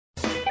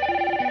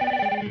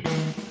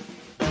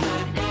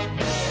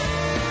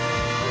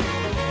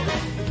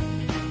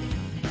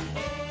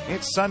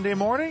It's Sunday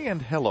morning, and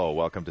hello.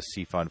 Welcome to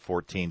CFUN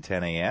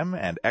 1410 AM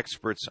and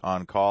Experts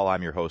on Call.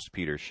 I'm your host,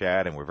 Peter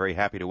Shad, and we're very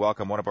happy to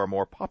welcome one of our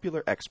more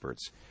popular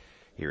experts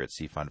here at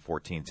CFUN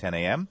 1410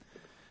 AM.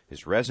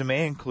 His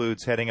resume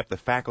includes heading up the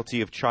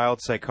Faculty of Child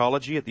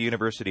Psychology at the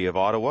University of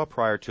Ottawa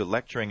prior to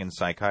lecturing in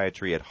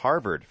psychiatry at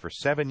Harvard for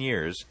 7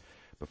 years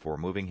before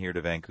moving here to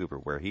Vancouver,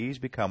 where he's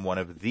become one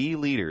of the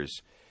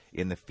leaders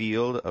in the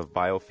field of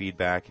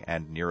biofeedback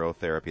and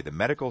neurotherapy, the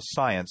medical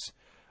science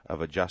of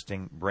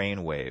adjusting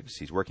brain waves.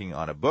 He's working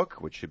on a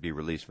book, which should be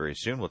released very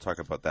soon. We'll talk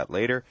about that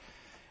later.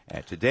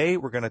 And today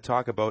we're going to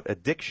talk about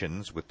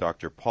addictions with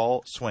Dr.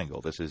 Paul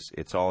Swingle. This is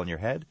It's All in Your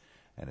Head,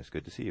 and it's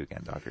good to see you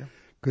again, Doctor.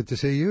 Good to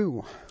see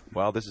you.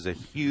 Well, this is a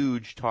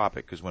huge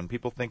topic, because when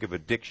people think of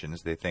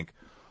addictions, they think,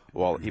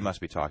 well, he must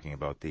be talking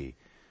about the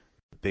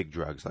big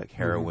drugs like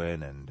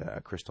heroin and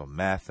crystal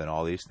meth and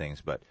all these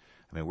things. But,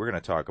 I mean, we're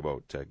going to talk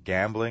about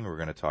gambling. We're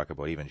going to talk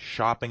about even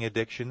shopping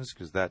addictions,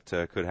 because that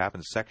could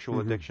happen, sexual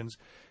addictions.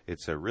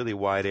 It's a really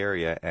wide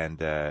area, and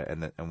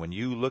when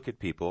you look at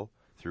people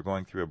through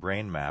going through a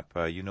brain map,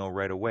 you know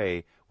right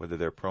away whether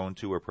they're prone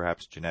to or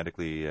perhaps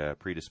genetically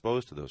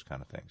predisposed to those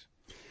kind of things.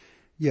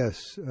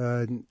 Yes,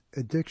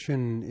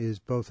 addiction is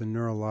both a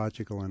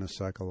neurological and a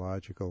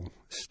psychological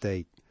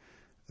state.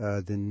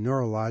 The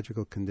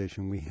neurological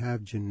condition, we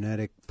have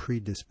genetic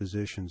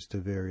predispositions to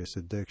various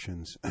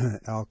addictions,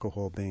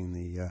 alcohol being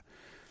the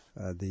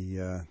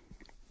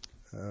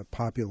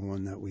popular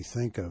one that we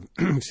think of,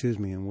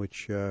 in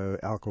which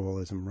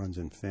alcoholism runs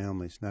in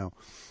families. Now,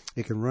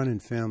 it can run in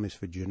families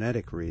for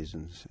genetic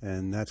reasons,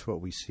 and that's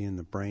what we see in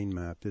the brain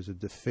map. There's a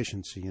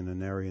deficiency in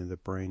an area of the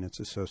brain that's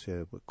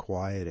associated with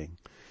quieting.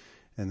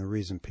 And the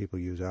reason people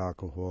use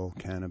alcohol,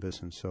 cannabis,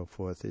 and so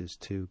forth is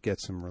to get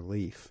some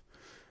relief.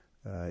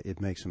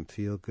 It makes them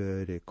feel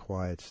good. It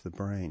quiets the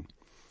brain.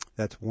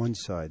 That's one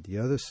side. The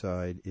other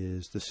side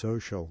is the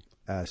social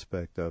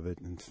aspect of it.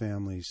 In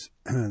families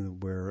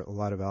where a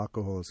lot of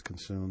alcohol is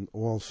consumed,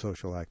 all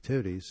social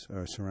activities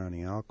are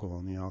surrounding alcohol,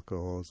 and the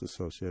alcohol is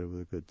associated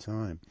with a good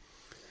time.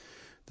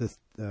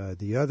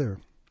 The other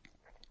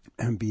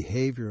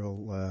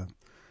behavioral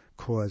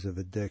cause of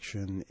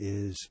addiction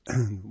is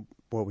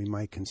what we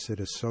might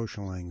consider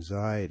social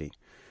anxiety.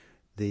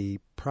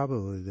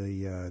 Probably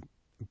the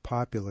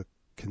popular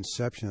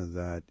conception of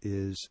that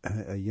is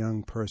a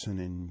young person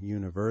in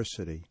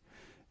university,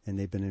 and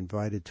they've been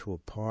invited to a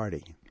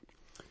party,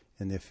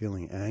 and they're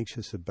feeling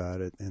anxious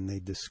about it, and they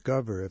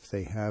discover if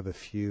they have a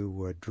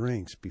few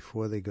drinks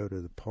before they go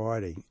to the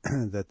party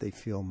that they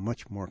feel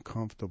much more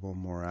comfortable,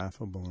 more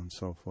affable, and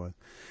so forth.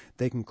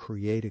 They can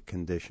create a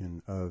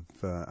condition of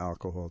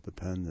alcohol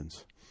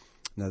dependence.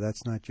 Now,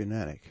 that's not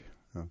genetic,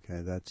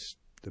 okay? That's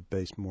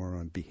based more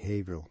on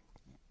behavioral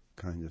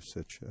kind of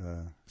such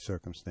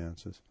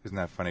circumstances. Isn't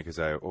that funny? Because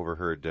I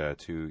overheard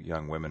two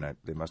young women,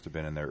 they must have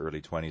been in their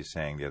early 20s,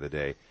 saying the other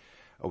day,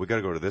 oh, we got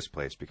to go to this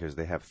place because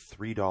they have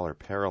 $3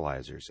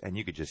 paralyzers, and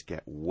you could just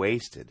get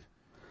wasted.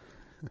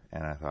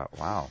 And I thought,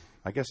 wow,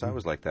 I guess I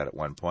was like that at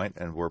one point,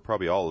 and we're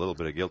probably all a little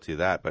bit guilty of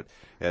that. But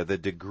the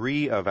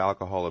degree of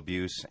alcohol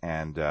abuse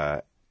and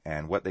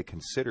what they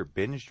consider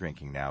binge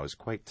drinking now is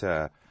quite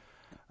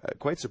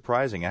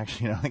surprising,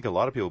 actually. I think a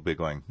lot of people will be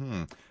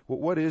going,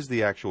 what is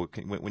the actual,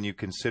 when you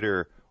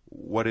consider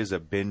what is a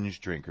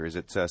binge drinker? Is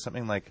it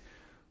something like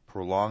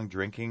prolonged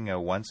drinking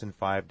once in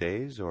 5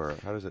 days, or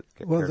how does it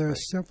get Well, there are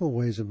several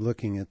ways of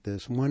looking at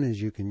this. One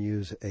is you can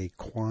use a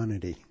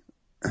quantity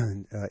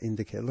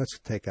indicator. Let's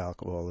take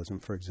alcoholism,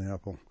 for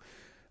example.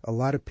 A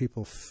lot of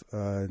people,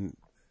 a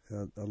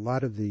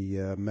lot of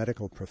the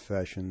medical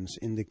professions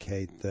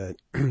indicate that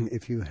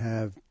if you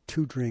have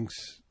 2 drinks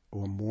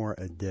or more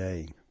a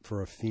day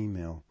for a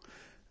female,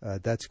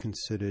 that's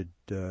considered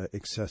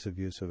excessive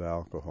use of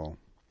alcohol.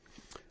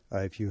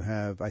 If you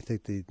have, I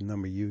think the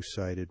number you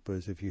cited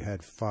was if you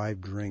had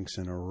 5 drinks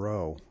in a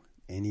row,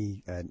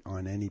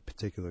 on any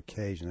particular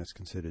occasion, that's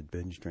considered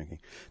binge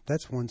drinking.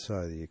 That's one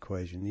side of the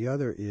equation. The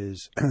other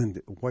is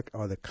what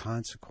are the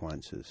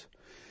consequences?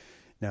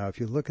 Now, if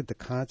you look at the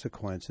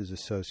consequences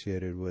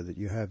associated with it,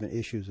 you have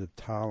issues of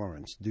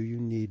tolerance. Do you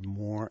need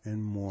more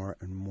and more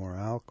and more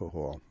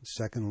alcohol?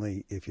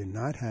 Secondly, if you're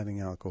not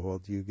having alcohol,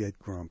 do you get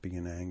grumpy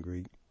and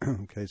angry?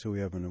 Okay, so we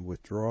have a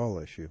withdrawal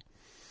issue.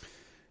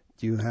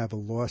 Do you have a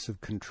loss of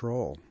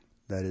control?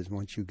 That is,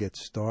 once you get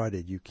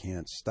started, you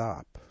can't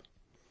stop.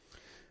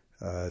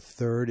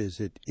 Third, is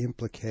it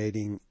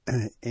implicating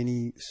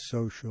any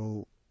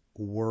social,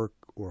 work,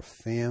 or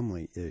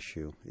family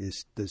issue?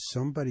 Does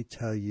somebody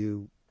tell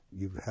you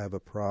you have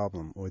a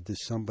problem, or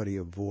does somebody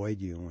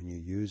avoid you when you're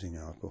using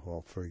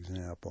alcohol, for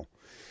example?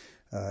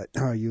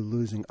 Are you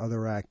losing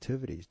other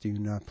activities? Do you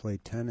not play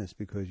tennis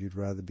because you'd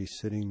rather be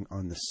sitting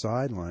on the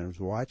sidelines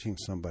watching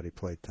somebody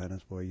play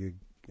tennis while you're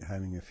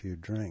having a few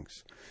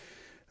drinks?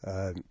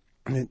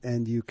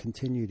 And you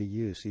continue to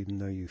use, even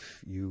though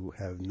you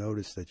have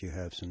noticed that you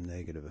have some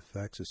negative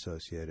effects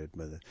associated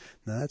with it.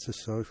 Now, that's a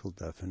social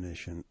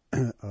definition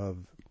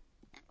of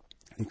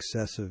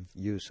excessive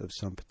use of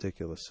some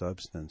particular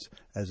substance,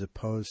 as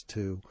opposed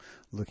to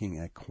looking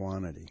at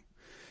quantity.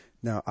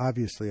 Now,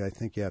 obviously, I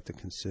think you have to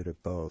consider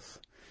both.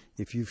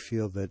 If you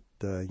feel that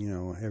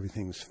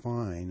everything's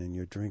fine and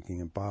you're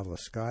drinking a bottle of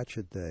scotch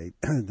a day,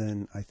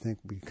 then I think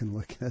we can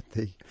look at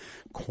the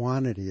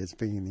quantity as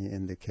being the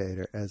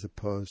indicator, as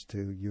opposed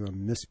to your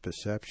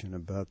misperception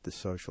about the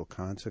social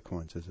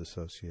consequences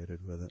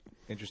associated with it.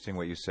 Interesting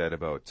what you said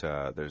about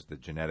there's the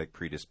genetic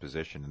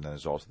predisposition, and then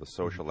there's also the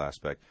social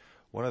aspect.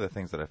 One of the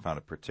things that I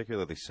found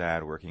particularly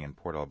sad working in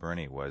Port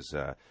Alberni was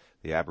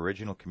the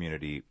Aboriginal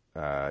community.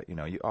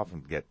 You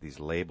often get these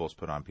labels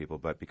put on people,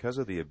 but because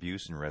of the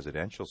abuse in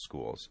residential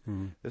schools,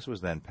 this was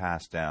then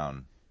passed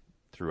down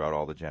throughout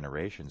all the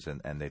generations,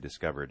 and they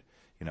discovered,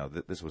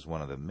 that this was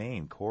one of the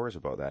main cores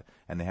about that,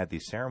 and they had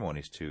these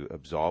ceremonies to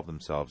absolve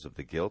themselves of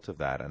the guilt of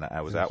that, and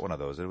I was at one of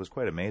those, and it was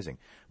quite amazing.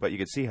 But you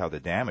could see how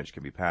the damage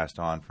can be passed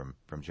on from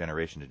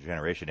generation to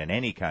generation in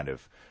any kind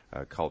of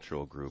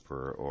cultural group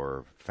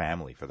or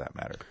family, for that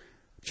matter.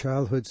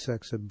 Childhood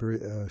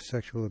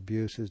sexual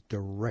abuse is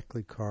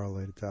directly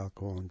correlated to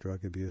alcohol and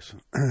drug abuse.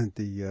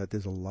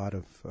 There's a lot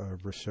of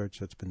research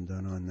that's been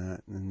done on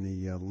that, and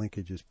the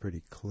linkage is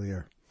pretty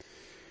clear.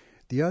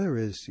 The other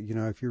is,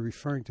 if you're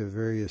referring to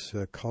various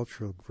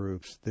cultural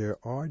groups, there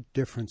are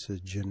differences,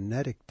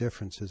 genetic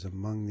differences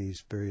among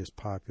these various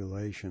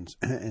populations,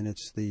 and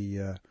it's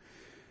the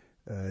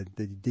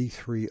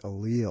D3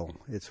 allele.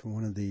 It's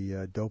one of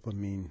the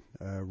dopamine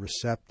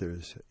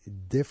receptors.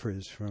 It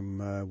differs from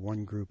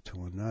one group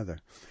to another,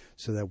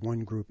 so that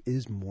one group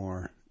is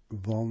more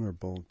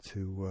vulnerable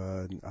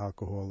to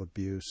alcohol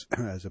abuse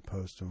as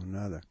opposed to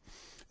another.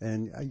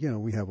 And,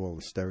 we have all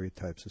the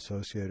stereotypes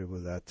associated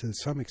with that. To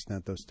some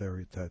extent, those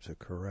stereotypes are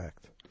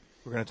correct.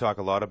 We're going to talk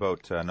a lot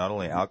about not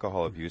only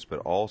alcohol abuse, but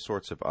all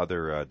sorts of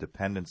other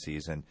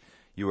dependencies. And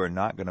you are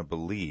not going to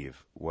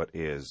believe what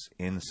is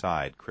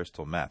inside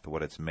crystal meth,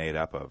 what it's made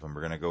up of. And we're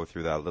going to go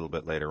through that a little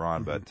bit later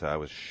on. But I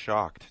was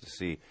shocked to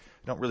see.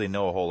 I don't really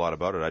know a whole lot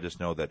about it. I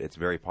just know that it's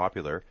very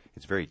popular,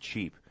 it's very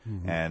cheap,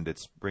 and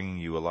it's bringing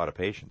you a lot of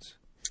patients.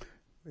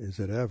 Is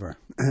it ever?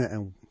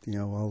 And,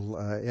 I'll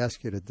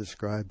ask you to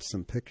describe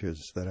some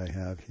pictures that I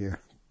have here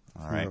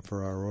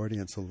for our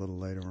audience a little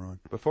later on.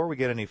 Before we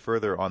get any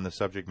further on the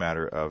subject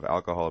matter of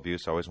alcohol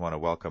abuse, I always want to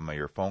welcome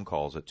your phone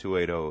calls at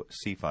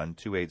 280-CFUN,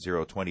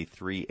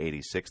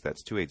 280-2386.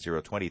 That's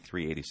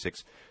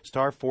 280-2386,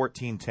 star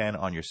 1410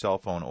 on your cell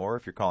phone, or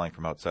if you're calling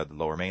from outside the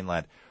Lower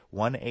Mainland,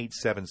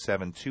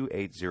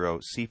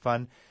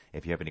 1-877-280-CFUN.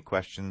 If you have any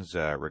questions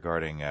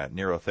regarding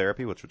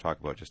neurotherapy, which we'll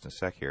talk about just in a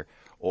sec here,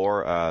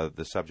 or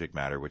the subject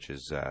matter, which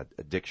is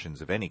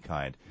addictions of any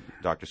kind,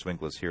 Dr.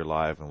 Swingle is here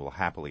live and will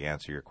happily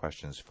answer your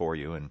questions for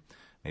you and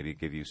maybe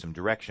give you some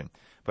direction.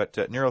 But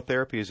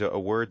neurotherapy is a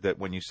word that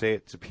when you say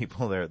it to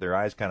people, their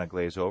eyes kind of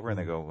glaze over and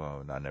they go,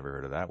 oh, I never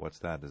heard of that. What's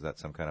that? Is that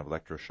some kind of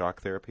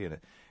electroshock therapy? And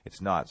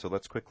it's not. So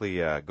let's quickly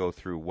go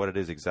through what it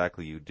is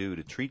exactly you do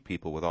to treat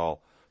people with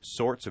all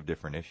sorts of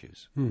different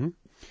issues.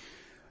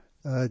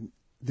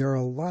 There are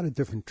a lot of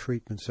different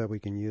treatments that we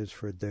can use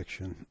for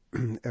addiction.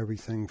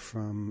 Everything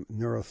from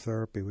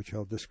neurotherapy, which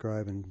I'll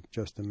describe in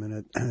just a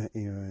minute,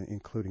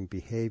 including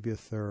behavior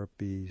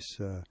therapies,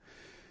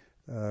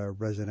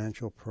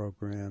 residential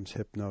programs,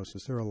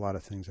 hypnosis. There are a lot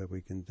of things that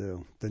we can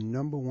do. The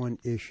number one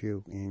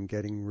issue in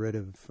getting rid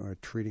of or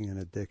treating an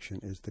addiction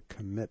is the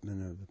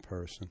commitment of the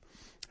person.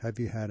 Have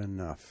you had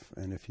enough?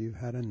 And if you've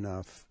had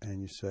enough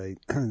and you say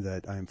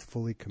that I'm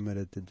fully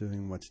committed to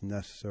doing what's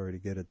necessary to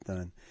get it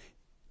done,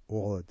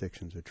 all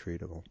addictions are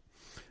treatable.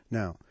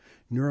 Now,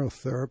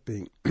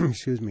 neurotherapy,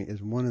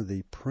 is one of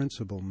the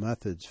principal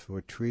methods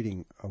for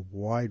treating a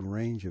wide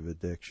range of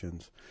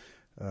addictions,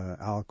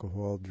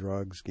 alcohol,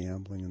 drugs,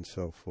 gambling, and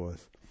so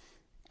forth.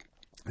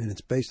 And it's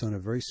based on a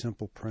very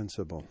simple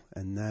principle,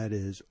 and that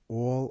is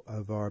all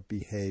of our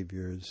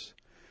behaviors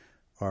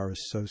are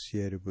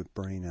associated with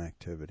brain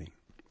activity.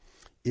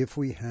 If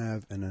we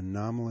have an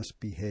anomalous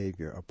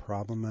behavior, a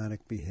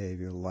problematic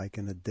behavior like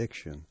an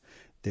addiction,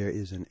 there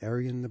is an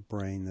area in the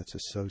brain that's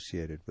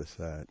associated with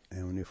that.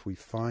 And if we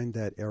find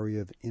that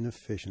area of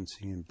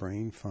inefficiency in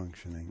brain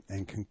functioning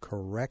and can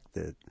correct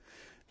it,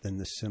 then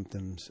the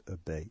symptoms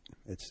abate.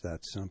 It's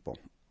that simple.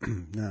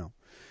 Now,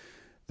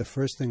 the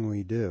first thing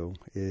we do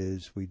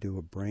is we do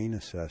a brain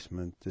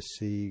assessment to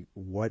see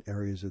what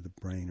areas of the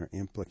brain are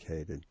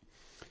implicated.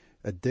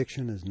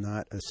 Addiction is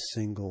not a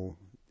single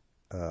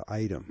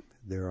item.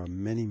 There are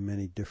many,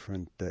 many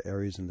different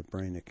areas in the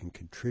brain that can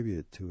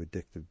contribute to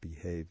addictive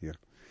behavior.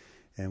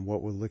 And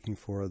what we're looking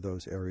for are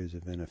those areas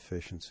of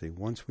inefficiency.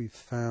 Once we've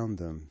found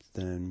them,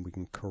 then we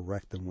can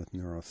correct them with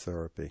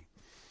neurotherapy.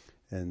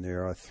 And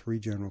there are three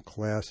general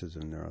classes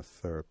of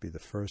neurotherapy. The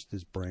first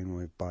is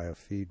brainwave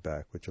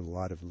biofeedback, which a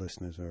lot of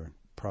listeners are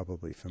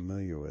probably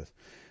familiar with.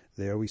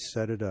 There we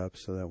set it up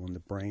so that when the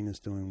brain is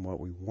doing what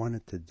we want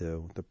it to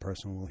do, the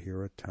person will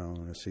hear a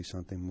tone or see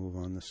something move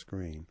on the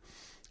screen.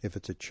 If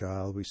it's a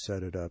child, we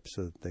set it up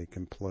so that they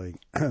can play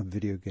a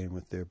video game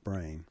with their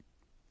brain.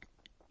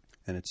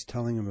 And it's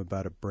telling them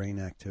about a brain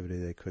activity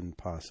they couldn't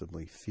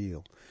possibly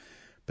feel.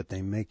 But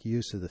they make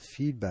use of the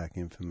feedback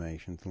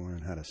information to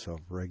learn how to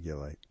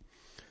self-regulate.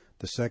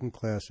 The second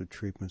class of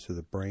treatments are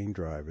the brain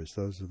drivers.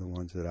 Those are the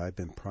ones that I've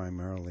been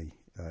primarily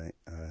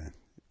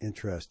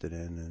interested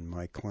in, and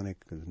my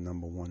clinic is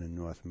number one in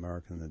North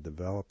America in the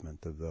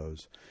development of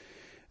those.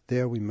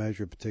 There we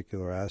measure a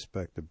particular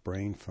aspect of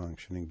brain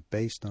functioning.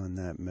 Based on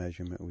that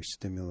measurement, we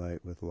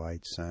stimulate with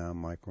light,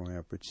 sound,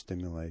 microamperage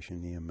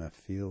stimulation, EMF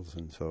fields,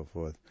 and so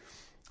forth,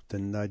 to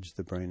nudge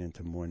the brain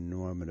into more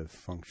normative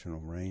functional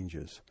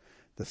ranges.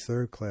 The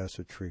third class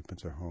of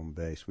treatments are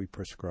home-based. We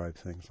prescribe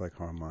things like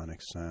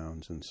harmonic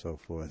sounds and so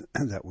forth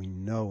that we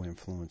know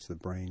influence the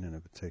brain in a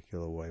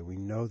particular way. We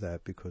know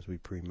that because we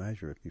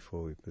pre-measure it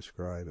before we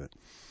prescribe it.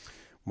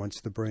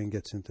 Once the brain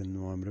gets into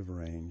normative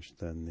range,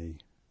 then the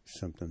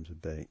symptoms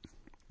abate.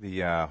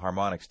 The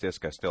harmonics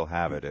disc, I still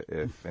have it.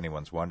 If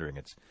anyone's wondering,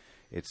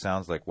 it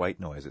sounds like white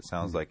noise. It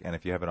sounds like, and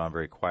if you have it on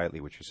very quietly,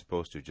 which you're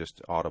supposed to,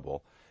 just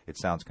audible, it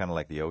sounds kind of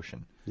like the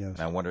ocean. Yes. And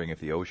I'm wondering if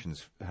the ocean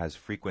has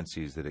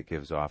frequencies that it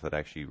gives off that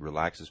actually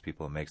relaxes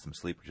people and makes them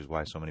sleep, which is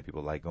why so many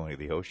people like going to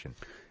the ocean.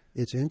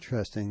 It's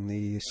interesting.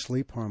 The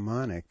sleep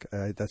harmonic,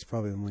 that's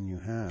probably the one you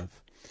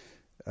have.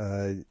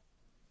 I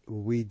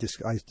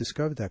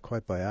discovered that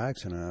quite by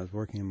accident. I was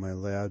working in my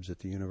labs at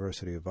the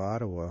University of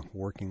Ottawa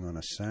working on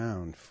a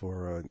sound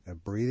for a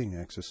breathing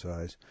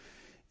exercise,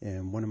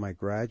 and one of my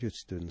graduate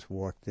students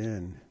walked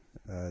in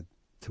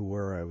to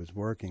where I was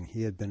working.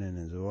 He had been in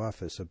his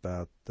office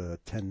about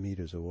 10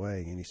 meters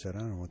away, and he said, "I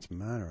don't know what's the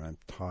matter. I'm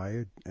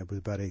tired." It was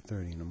about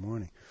 8:30 in the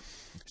morning.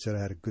 He said I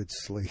had a good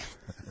sleep.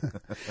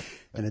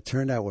 And it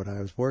turned out what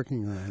I was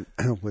working on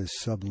was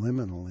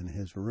subliminal in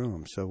his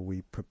room. So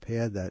we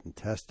prepared that and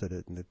tested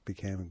it, and it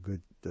became a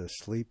good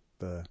sleep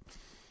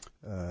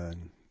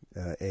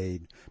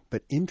aid.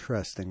 But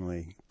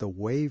interestingly, the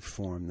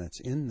waveform that's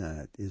in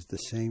that is the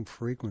same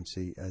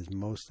frequency as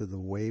most of the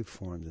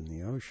waveforms in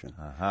the ocean.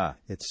 Uh-huh.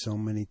 It's so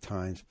many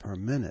times per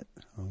minute,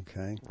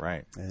 okay?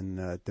 Right. And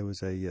there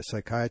was a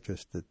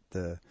psychiatrist at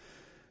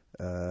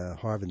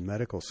Harvard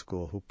Medical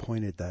School who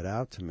pointed that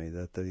out to me,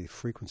 that the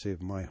frequency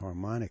of my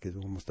harmonic is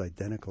almost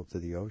identical to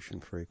the ocean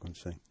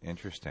frequency.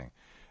 Interesting.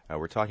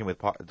 We're talking with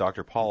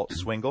Dr. Paul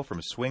Swingle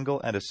from Swingle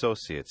and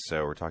Associates.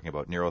 We're talking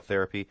about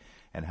neurotherapy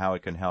and how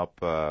it can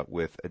help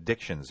with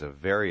addictions of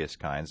various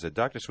kinds.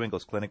 Dr.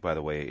 Swingle's clinic, by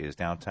the way, is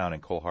downtown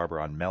in Cole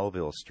Harbour on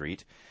Melville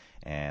Street,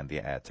 and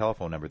the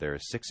telephone number there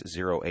is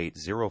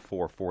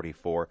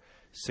 608-0444,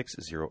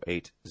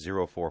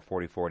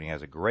 608-0444, and he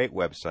has a great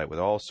website with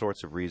all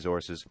sorts of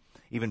resources.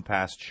 Even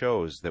past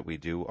shows that we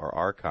do are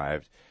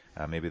archived.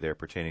 Maybe they're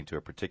pertaining to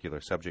a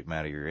particular subject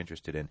matter you're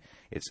interested in.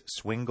 It's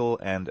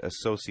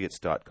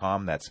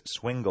swingleandassociates.com. That's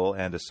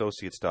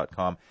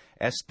swingleandassociates.com.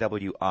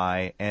 SWINGLE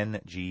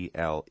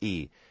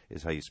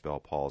is how you spell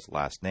Paul's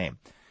last name.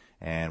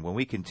 And when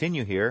we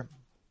continue here,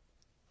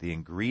 the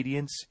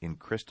ingredients in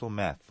crystal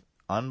meth.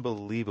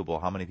 Unbelievable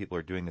how many people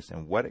are doing this,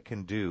 and what it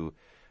can do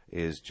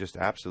is just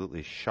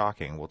absolutely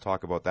shocking. We'll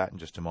talk about that in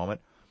just a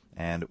moment.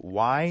 And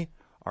why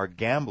are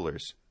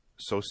gamblers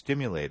so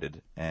stimulated,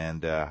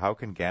 and how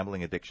can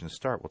gambling addiction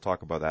start? We'll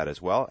talk about that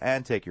as well,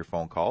 and take your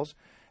phone calls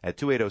at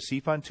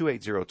 280-CFUN,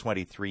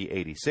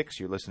 280-2386.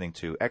 You're listening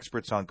to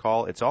Experts on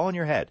Call. It's all in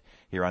your head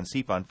here on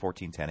CFUN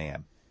 1410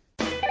 AM.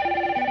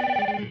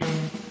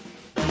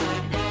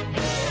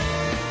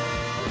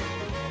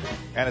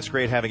 And it's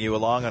great having you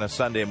along on a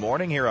Sunday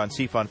morning here on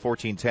CFUN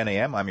 1410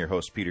 AM. I'm your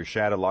host, Peter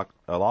Shadd,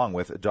 along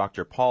with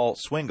Dr. Paul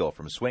Swingle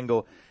from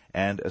Swingle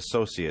and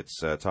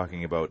Associates,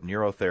 talking about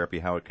neurotherapy,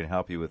 how it can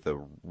help you with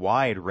a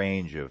wide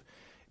range of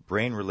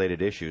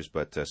brain-related issues.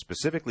 But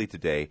specifically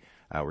today,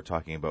 we're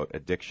talking about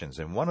addictions.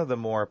 And one of the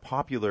more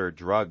popular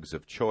drugs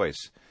of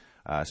choice,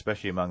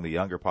 especially among the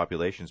younger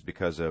populations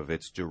because of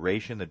its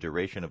duration, the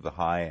duration of the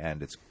high,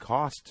 and its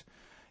cost,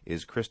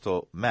 is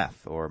crystal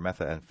meth or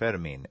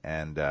methamphetamine.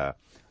 And I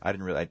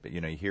didn't really, you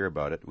hear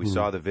about it. We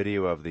saw the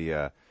video of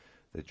the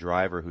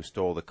driver who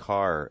stole the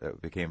car.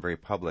 It became very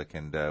public,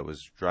 and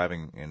was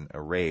driving in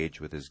a rage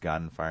with his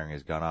gun, firing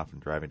his gun off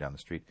and driving down the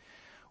street.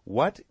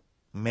 What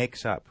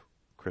makes up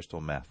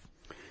crystal meth?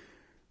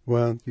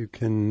 Well, you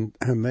can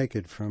make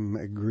it from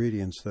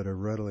ingredients that are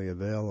readily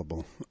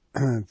available.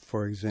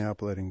 For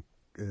example,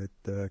 it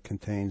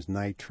contains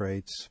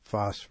nitrates,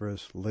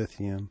 phosphorus,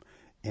 lithium,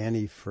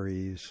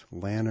 antifreeze,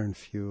 lantern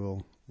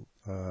fuel,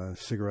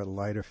 cigarette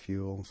lighter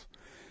fuels,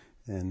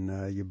 and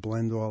you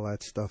blend all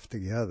that stuff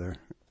together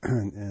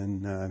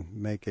and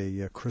make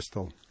a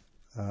crystal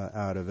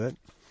out of it.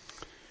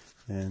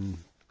 And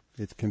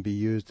it can be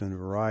used in a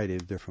variety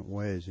of different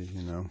ways, as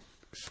you know,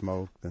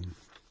 smoked and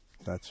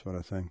that sort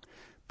of thing.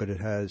 But it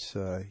has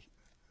a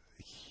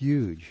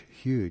huge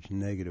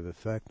negative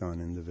effect on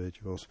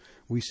individuals.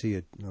 We see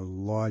a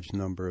large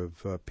number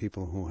of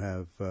people who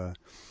have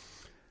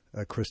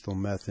a crystal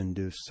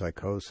meth-induced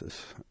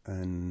psychosis,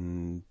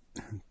 and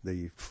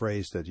the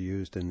phrase that's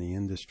used in the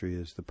industry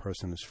is the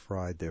person has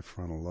fried their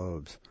frontal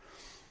lobes.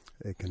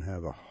 It can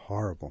have a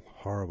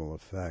horrible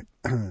effect.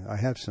 I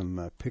have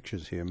some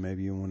pictures here.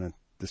 Maybe you want to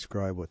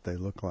describe what they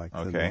look like.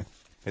 Okay.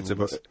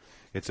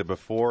 It's a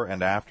before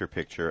and after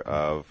picture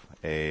of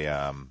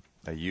a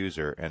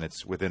user, and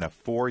it's within a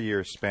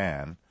 4-year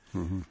span.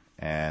 Mm-hmm.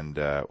 And,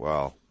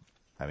 well,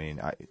 I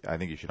mean, I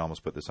think you should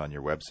almost put this on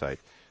your website.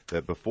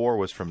 The before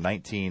was from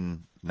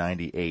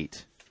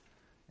 1998,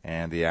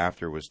 and the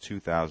after was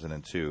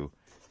 2002.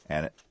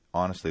 And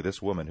honestly,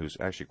 this woman, who's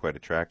actually quite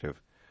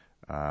attractive,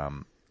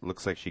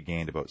 looks like she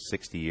gained about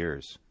 60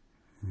 years.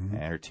 Mm-hmm.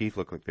 And her teeth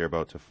look like they're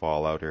about to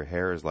fall out. Her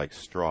hair is like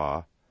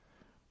straw.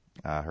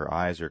 Her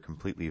eyes are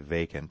completely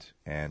vacant,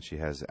 and she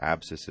has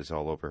abscesses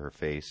all over her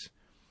face.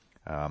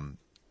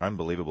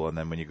 Unbelievable. And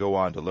then when you go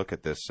on to look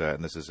at this,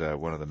 and this is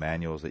one of the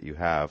manuals that you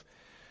have,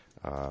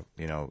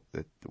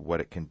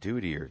 what it can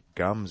do to your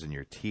gums and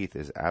your teeth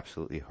is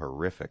absolutely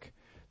horrific,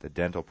 the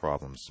dental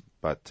problems.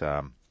 But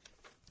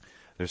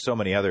there's so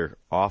many other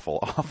awful,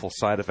 awful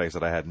side effects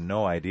that I had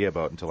no idea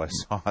about until I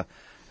saw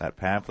that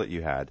pamphlet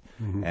you had.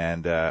 Mm-hmm.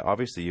 And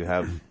obviously you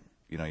have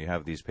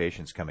these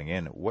patients coming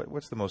in.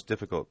 What's the most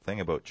difficult thing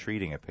about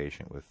treating a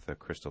patient with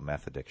crystal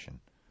meth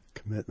addiction?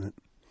 Commitment.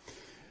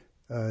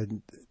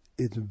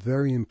 It's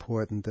very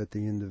important that the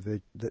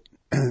individual,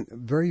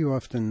 very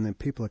often the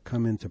people that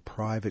come into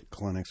private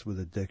clinics with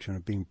addiction are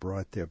being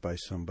brought there by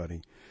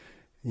somebody,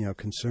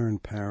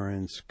 concerned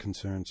parents,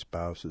 concerned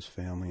spouses,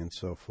 family, and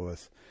so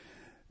forth.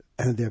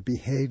 And their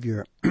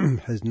behavior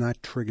has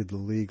not triggered the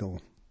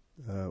legal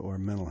or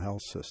mental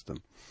health system.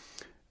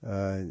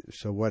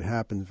 So what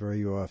happens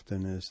very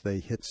often is they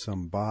hit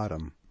some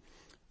bottom,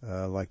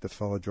 like the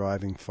fellow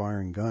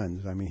firing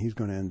guns. I mean, he's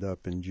going to end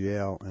up in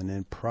jail and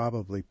then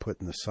probably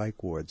put in the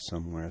psych ward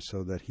somewhere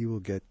so that he will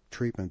get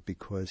treatment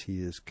because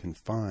he is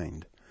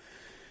confined.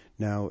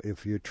 Now,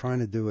 if you're trying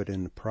to do it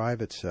in the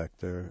private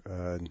sector,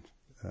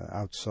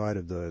 outside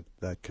of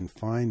that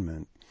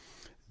confinement,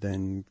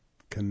 then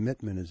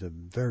commitment is a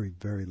very,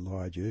 very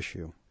large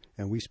issue.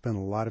 And we spend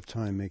a lot of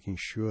time making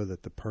sure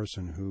that the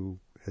person who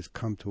has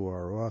come to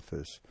our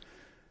office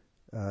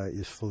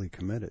is fully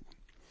committed.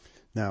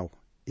 Now,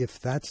 if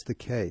that's the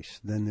case,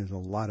 then there's a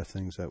lot of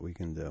things that we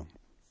can do.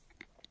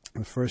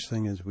 The first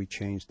thing is we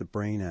change the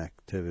brain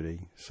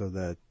activity so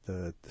that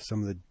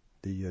some of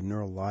the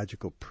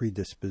neurological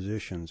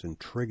predispositions and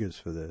triggers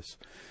for this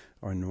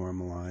are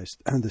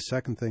normalized. And the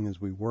second thing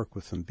is we work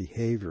with them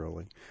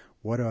behaviorally.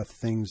 What are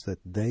things that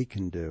they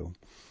can do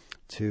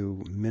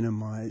to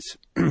minimize,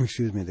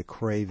 the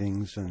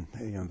cravings and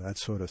that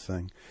sort of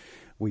thing?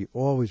 We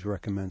always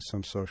recommend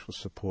some social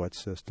support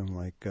system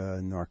like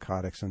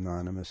Narcotics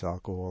Anonymous,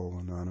 Alcohol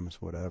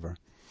Anonymous, whatever.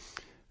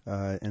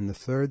 And the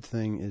third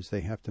thing is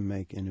they have to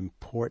make an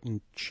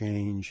important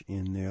change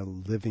in their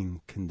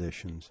living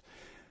conditions.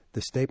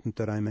 The statement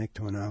that I make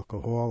to an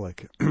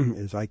alcoholic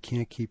is, I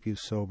can't keep you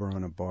sober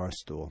on a bar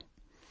stool.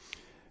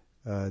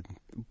 The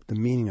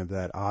meaning of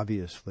that,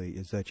 obviously,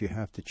 is that you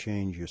have to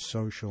change your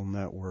social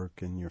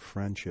network and your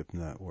friendship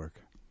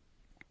network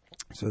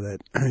so that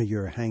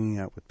you're hanging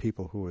out with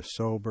people who are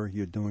sober,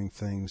 you're doing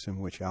things in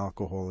which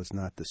alcohol is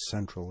not the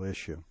central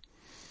issue.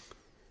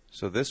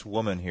 So this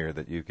woman here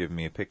that you've given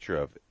me a picture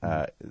of,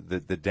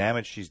 the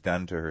damage she's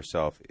done to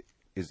herself,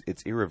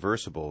 it's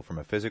irreversible from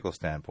a physical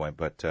standpoint,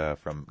 but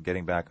from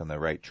getting back on the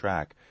right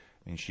track,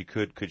 I mean,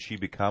 could she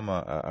become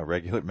a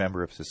regular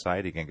member of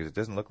society again? Because it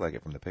doesn't look like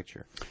it from the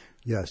picture.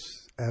 Yes,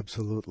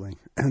 absolutely.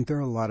 And there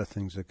are a lot of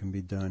things that can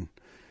be done.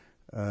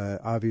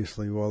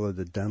 Obviously, all of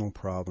the dental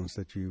problems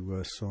that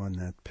you saw in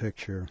that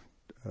picture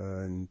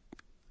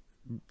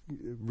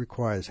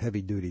requires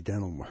heavy-duty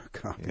dental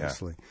work,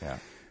 obviously. Yeah.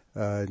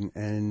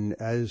 And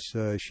as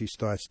she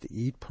starts to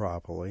eat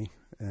properly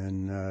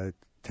and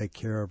take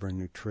care of her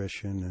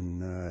nutrition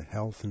and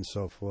health and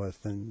so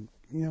forth, then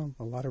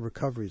a lot of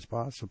recovery is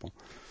possible.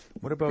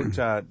 What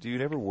about? Do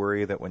you ever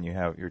worry that when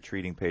you're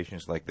treating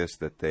patients like this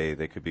that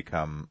they could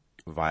become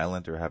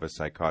violent or have a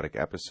psychotic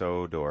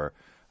episode, or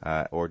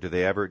do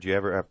you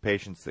ever have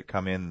patients that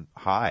come in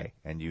high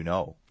and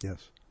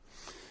Yes.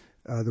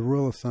 The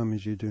rule of thumb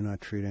is you do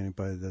not treat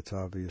anybody that's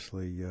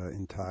obviously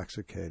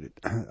intoxicated.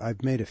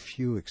 I've made a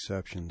few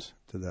exceptions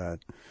to that.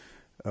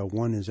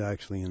 One is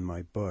actually in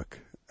my book.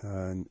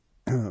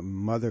 A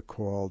mother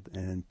called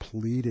and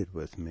pleaded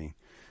with me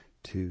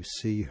to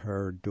see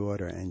her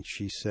daughter, and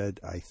she said,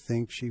 I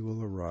think she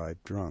will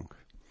arrive drunk,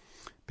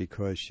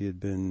 because she had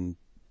been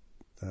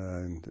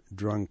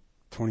drunk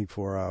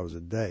 24 hours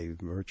a day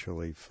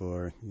virtually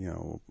for,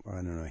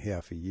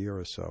 half a year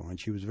or so. And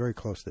she was very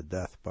close to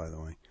death, by the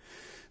way.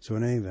 So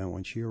in any event,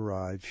 when she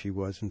arrived, she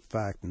was in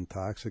fact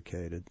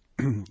intoxicated.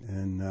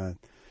 And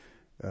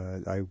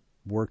I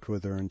worked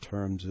with her in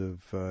terms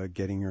of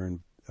getting her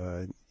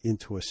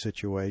into a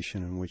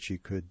situation in which she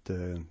could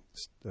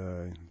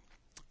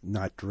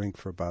not drink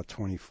for about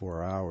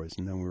 24 hours,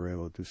 and then we were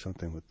able to do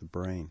something with the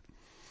brain.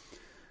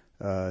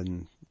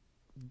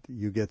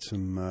 You get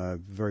some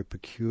very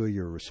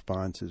peculiar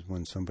responses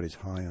when somebody's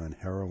high on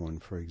heroin,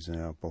 for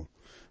example.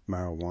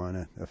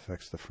 Marijuana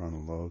affects the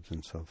frontal lobes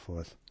and so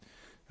forth.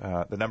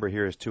 The number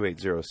here is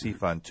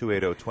 280-CFUN,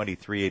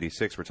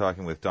 280-2386. We're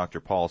talking with Dr.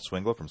 Paul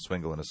Swingle from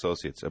Swingle &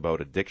 Associates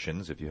about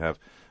addictions. If you have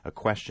a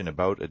question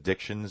about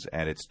addictions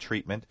and its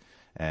treatment,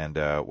 and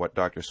what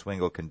Dr.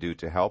 Swingle can do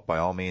to help. By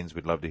all means,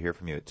 we'd love to hear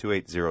from you at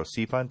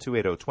 280-CFUN,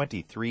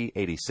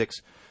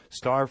 280-2386,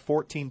 star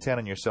 1410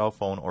 on your cell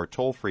phone, or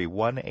toll-free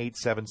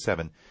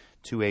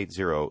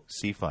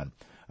 1-877-280-CFUN.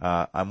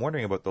 I'm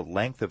wondering about the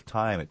length of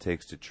time it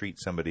takes to treat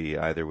somebody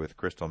either with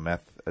crystal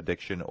meth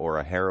addiction or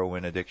a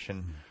heroin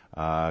addiction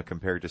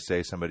compared to,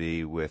 say,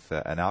 somebody with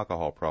an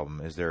alcohol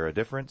problem. Is there a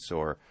difference,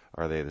 or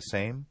are they the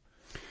same?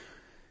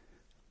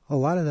 A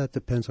lot of that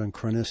depends on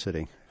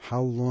chronicity.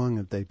 How long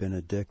have they been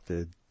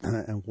addicted,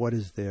 and what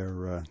is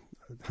their,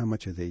 how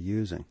much are they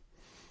using?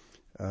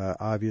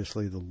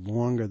 Obviously, the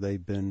longer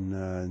they've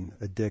been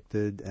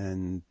addicted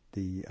and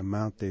the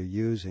amount they're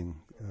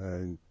using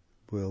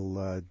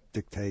will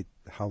dictate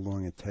how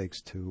long it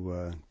takes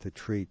to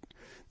treat.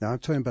 Now, I'm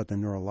talking about the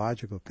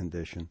neurological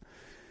condition.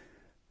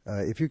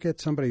 If you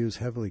get somebody who's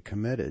heavily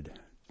committed,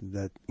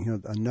 that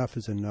enough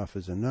is enough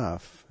is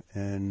enough,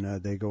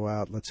 and they go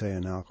out, let's say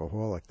an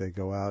alcoholic, they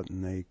go out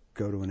and they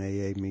go to an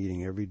AA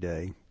meeting every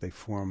day. They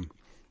form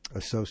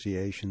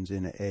associations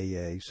in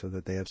AA so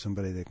that they have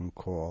somebody they can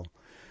call.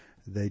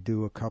 They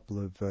do a couple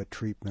of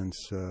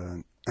treatments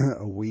a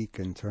week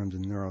in terms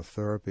of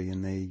neurotherapy,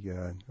 and they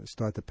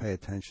start to pay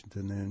attention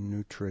to their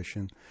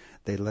nutrition.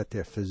 They let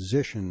their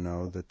physician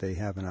know that they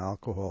have an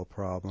alcohol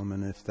problem,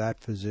 and if that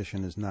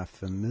physician is not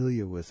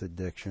familiar with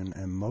addiction,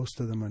 and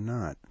most of them are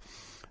not,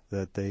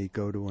 that they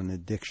go to an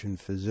addiction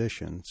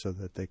physician so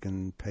that they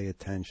can pay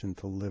attention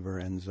to liver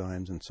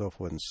enzymes and so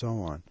forth and so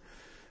on.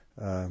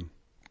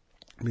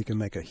 We can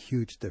make a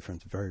huge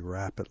difference very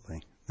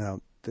rapidly.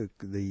 Now,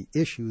 the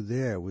issue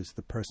there was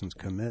the person's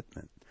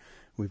commitment.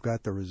 We've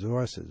got the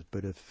resources,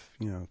 but if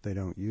they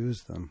don't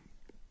use them,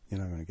 you're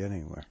not going to get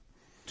anywhere.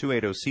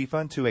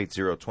 280-CFUN,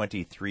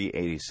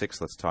 280-2386.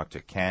 Let's talk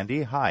to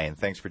Candy. Hi, and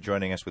thanks for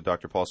joining us with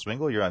Dr. Paul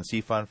Swingle. You're on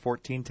CFUN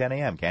 1410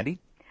 AM. Candy?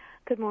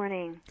 Good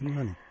morning. Good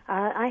morning.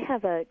 I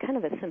have a kind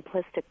of a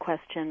simplistic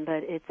question,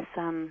 but it's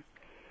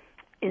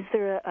is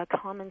there a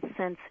common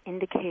sense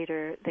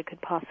indicator that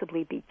could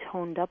possibly be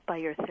toned up by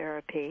your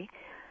therapy?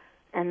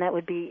 And that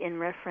would be in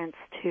reference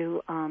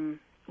to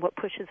what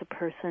pushes a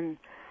person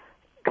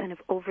kind of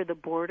over the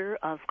border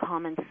of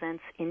common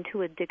sense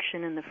into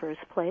addiction in the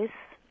first place,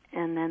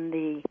 and then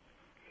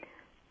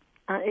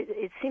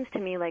it seems to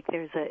me like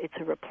it's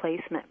a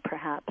replacement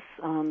perhaps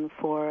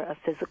for a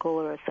physical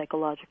or a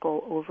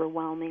psychological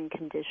overwhelming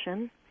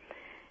condition,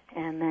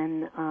 and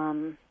then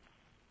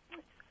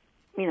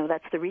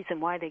that's the reason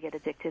why they get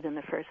addicted in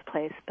the first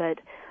place. But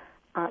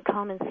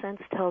common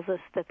sense tells us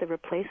that the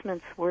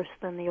replacement's worse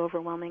than the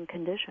overwhelming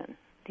condition,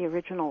 the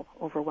original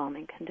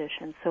overwhelming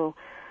condition. So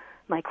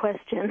my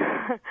question,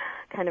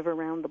 kind of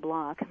around the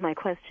block, my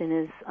question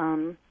is,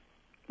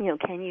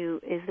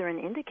 is there an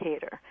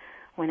indicator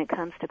when it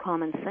comes to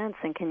common sense,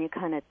 and can you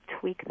kind of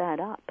tweak that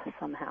up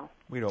somehow?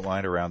 We don't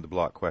mind around the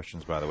block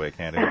questions, by the way,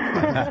 Candy.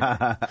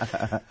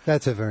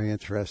 That's a very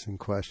interesting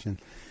question.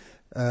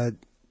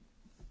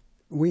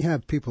 We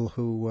have people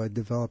who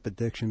develop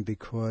addiction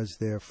because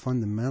their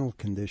fundamental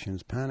condition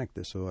is panic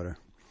disorder.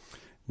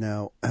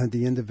 Now,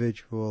 the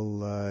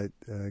individual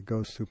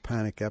goes through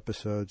panic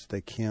episodes.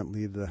 They can't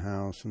leave the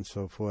house and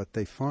so forth.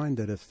 They find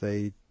that if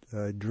they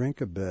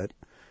drink a bit,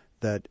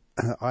 that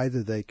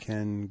either they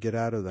can get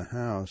out of the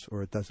house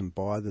or it doesn't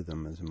bother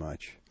them as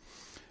much.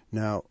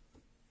 Now,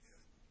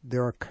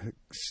 there are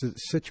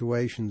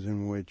situations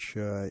in which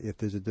if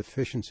there's a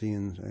deficiency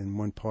in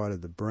one part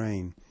of the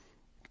brain,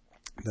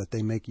 that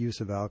they make use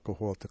of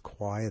alcohol to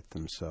quiet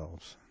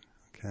themselves.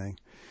 Okay?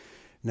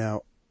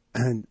 Now,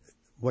 and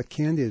what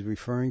Candy is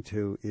referring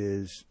to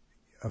is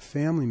a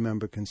family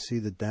member can see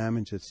the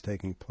damage that's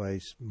taking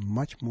place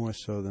much more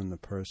so than the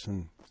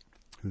person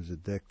who's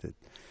addicted.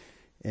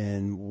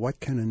 And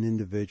what can an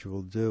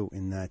individual do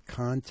in that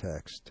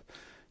context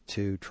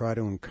to try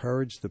to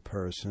encourage the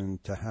person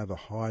to have a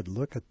hard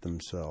look at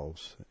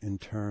themselves in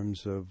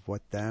terms of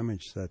what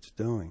damage that's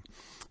doing?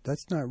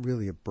 That's not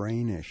really a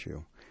brain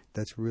issue.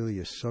 That's really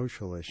a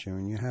social issue.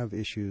 And you have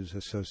issues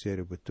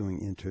associated with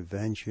doing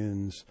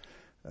interventions,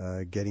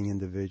 getting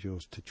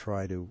individuals to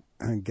try to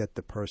get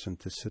the person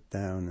to sit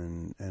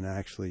down and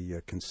actually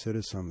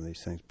consider some of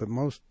these things. But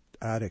most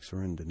addicts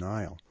are in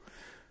denial.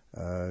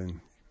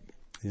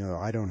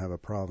 I don't have a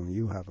problem,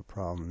 you have a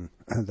problem,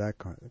 that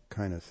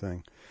kind of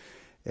thing.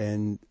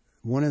 And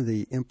one of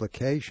the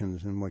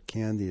implications in what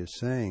Candy is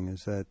saying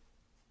is that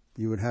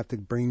you would have to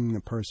bring the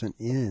person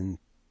in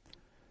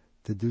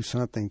to do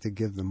something to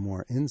give them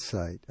more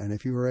insight. And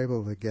if you were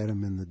able to get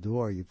them in the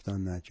door, you've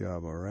done that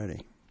job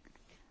already.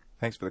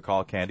 Thanks for the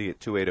call, Candy, at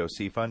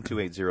 280-CFUN,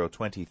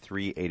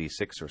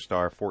 280-2386, or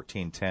star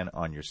 1410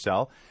 on your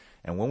cell.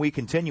 And when we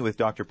continue with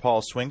Dr.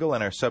 Paul Swingle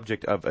and our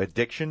subject of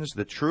addictions,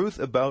 the truth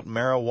about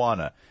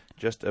marijuana,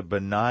 just a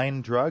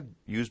benign drug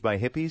used by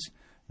hippies?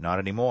 Not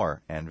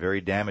anymore, and very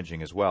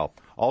damaging as well.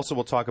 Also,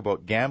 we'll talk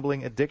about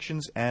gambling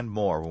addictions and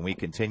more when we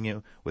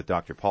continue with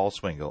Dr. Paul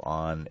Swingle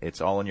on It's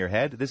All in Your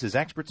Head. This is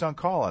Experts on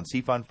Call on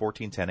CFUN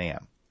 1410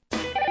 AM.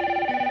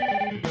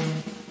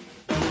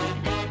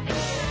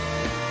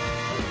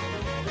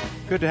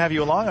 Good to have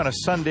you along on a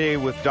Sunday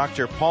with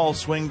Dr. Paul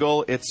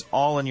Swingle. It's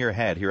all in your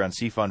head here on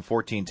CFUN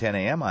 1410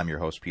 AM. I'm your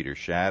host, Peter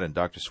Shad, and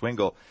Dr.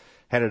 Swingle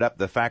headed up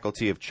the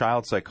Faculty of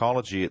Child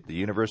Psychology at the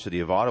University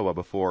of Ottawa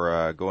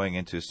before going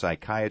into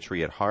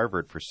psychiatry at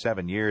Harvard for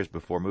 7 years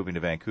before moving to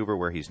Vancouver,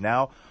 where he's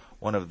now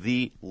one of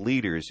the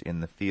leaders in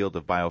the field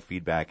of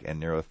biofeedback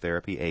and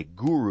neurotherapy, a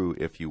guru,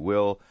 if you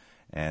will,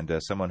 and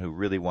someone who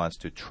really wants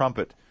to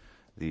trumpet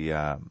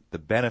the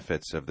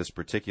benefits of this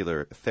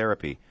particular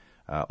therapy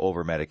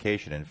over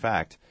medication. In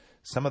fact,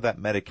 some of that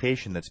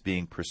medication that's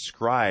being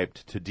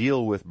prescribed to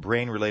deal with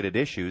brain-related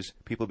issues,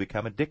 people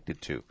become addicted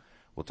to.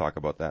 We'll talk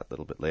about that a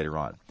little bit later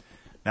on.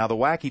 Now, the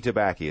wacky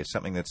tobacco is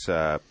something that's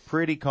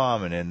pretty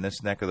common in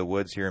this neck of the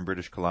woods here in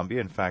British Columbia.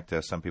 In fact,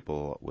 some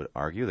people would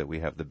argue that we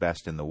have the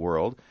best in the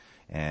world.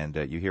 And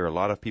you hear a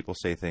lot of people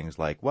say things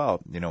like, well,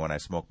 you know, when I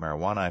smoke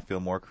marijuana, I feel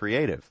more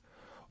creative.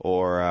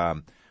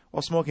 Or,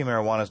 well, smoking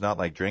marijuana is not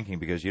like drinking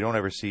because you don't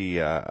ever see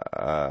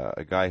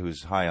a guy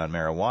who's high on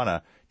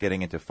marijuana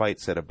getting into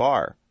fights at a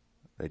bar.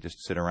 They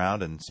just sit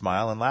around and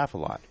smile and laugh a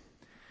lot.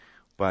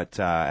 But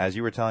as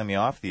you were telling me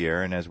off the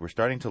air, and as we're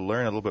starting to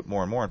learn a little bit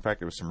more and more, in fact,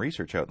 there was some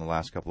research out in the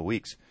last couple of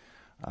weeks,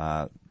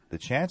 the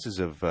chances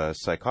of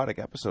psychotic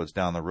episodes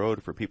down the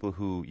road for people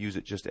who use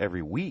it just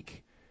every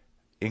week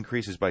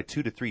increases by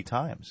 2 to 3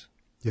 times.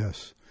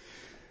 Yes.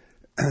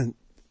 And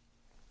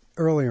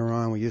earlier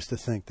on, we used to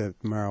think that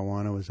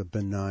marijuana was a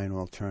benign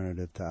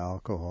alternative to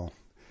alcohol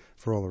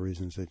for all the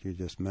reasons that you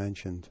just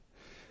mentioned.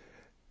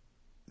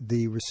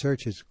 The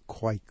research is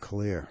quite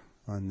clear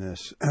on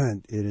this.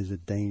 It is a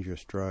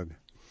dangerous drug.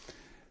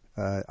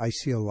 I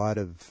see a lot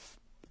of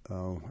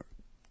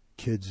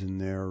kids in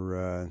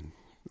their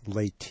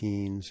late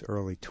teens,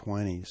 early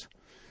 20s,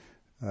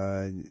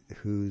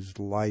 whose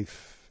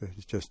life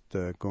is just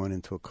going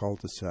into a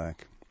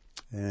cul-de-sac,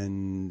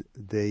 and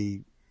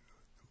they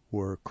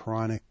were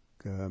chronic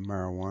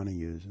marijuana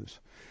users.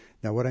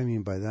 Now, what I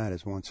mean by that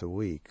is once a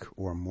week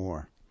or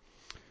more.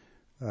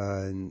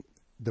 And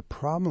the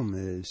problem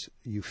is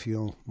you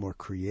feel more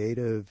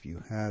creative,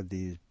 you have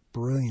these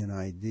brilliant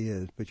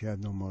ideas, but you have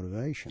no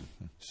motivation.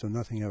 So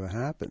nothing ever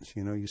happens.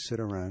 You know, you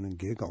sit around and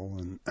giggle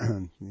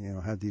and you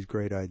know, have these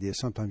great ideas.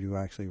 Sometimes you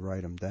actually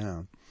write them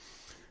down,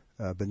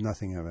 but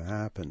nothing ever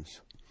happens.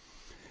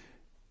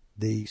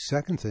 The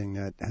second thing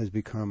that has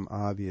become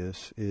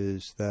obvious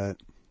is that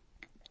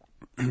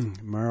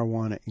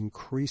marijuana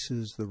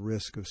increases the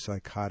risk of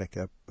psychotic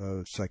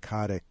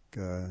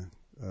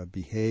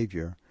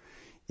behavior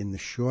in the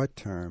short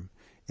term,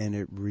 and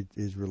it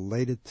is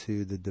related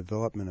to the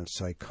development of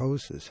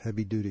psychosis,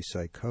 heavy-duty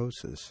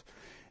psychosis,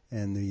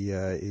 and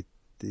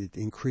it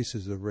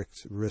increases the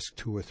risk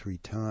 2 or 3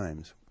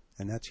 times,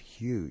 and that's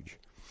huge.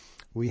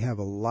 We have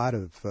a lot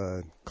of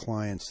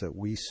clients that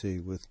we see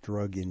with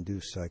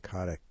drug-induced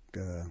psychotic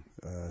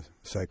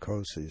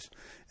psychoses,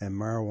 and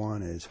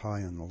marijuana is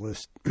high on the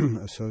list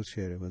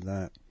associated with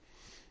that.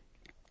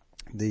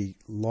 The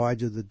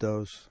larger the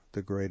dose,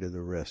 the greater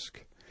the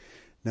risk.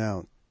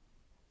 Now,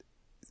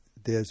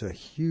 there's a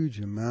huge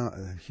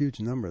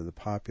number of the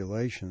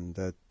population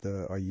that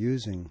are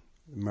using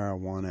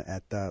marijuana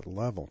at that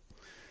level.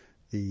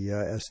 The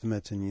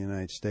estimates in the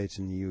United States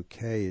and the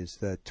UK is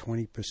that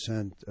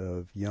 20%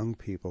 of young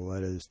people,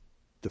 that is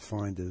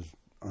defined as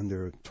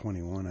under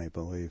 21, I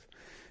believe,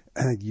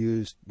 had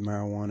used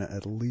marijuana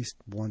at least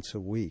once a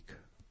week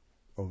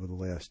over the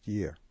last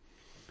year.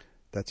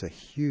 That's a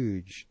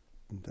huge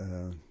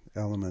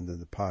element of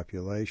the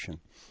population.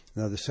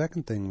 Now, the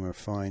second thing we're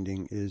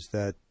finding is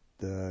that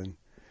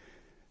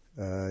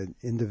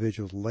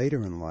individuals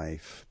later in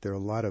life, there are a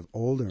lot of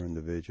older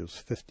individuals,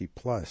 50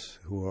 plus,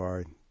 who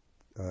are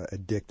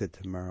addicted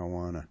to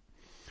marijuana.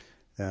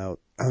 Now,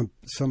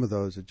 some of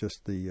those are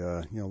just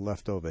the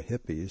leftover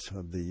hippies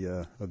of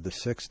the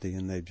 60s,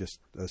 and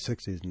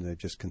they've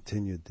just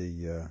continued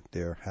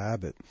their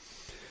habit.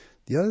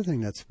 The other thing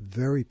that's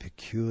very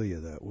peculiar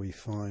that we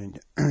find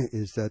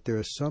is that there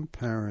are some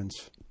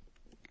parents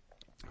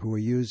who are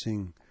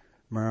using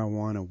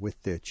marijuana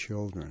with their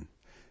children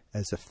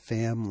as a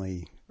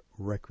family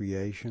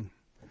recreation.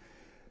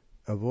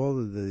 Of all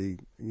of the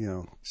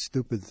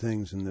stupid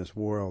things in this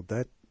world,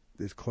 that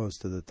is close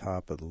to the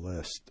top of the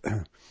list.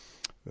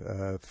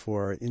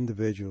 For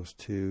individuals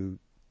to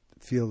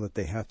feel that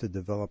they have to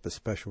develop a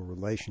special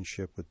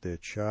relationship with their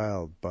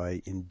child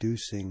by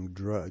inducing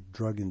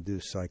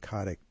drug-induced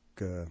psychotic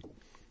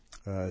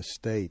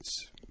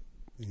states,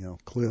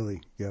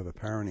 clearly you have a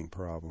parenting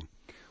problem.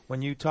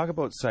 When you talk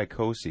about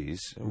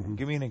psychoses,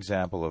 give me an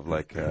example of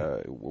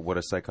what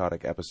a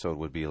psychotic episode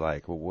would be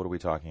like. What are we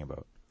talking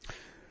about?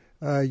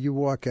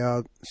 You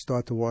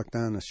start to walk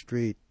down the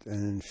street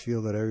and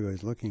feel that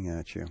everybody's looking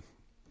at you,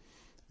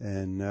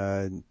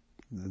 and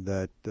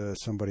that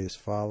somebody is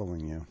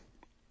following you.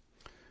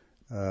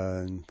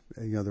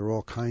 There are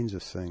all kinds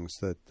of things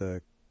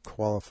that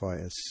qualify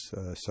as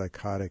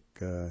psychotic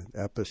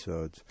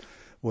episodes,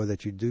 or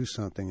that you do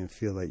something and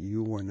feel that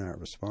you were not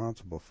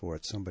responsible for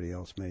it, somebody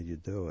else made you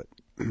do it,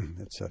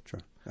 etc.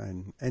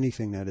 And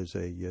anything that is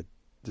a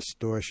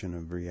distortion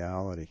of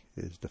reality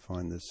is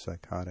defined as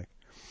psychotic.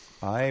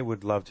 I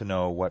would love to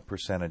know what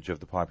percentage of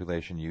the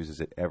population uses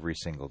it every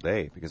single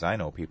day, because I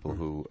know people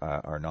who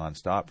are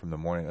nonstop from the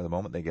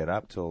moment they get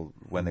up till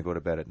when they go to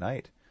bed at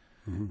night.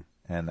 Mm-hmm.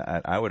 And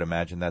I would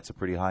imagine that's a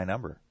pretty high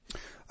number.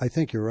 I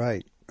think you're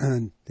right.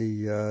 And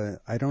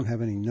I don't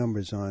have any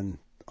numbers on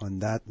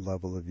that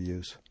level of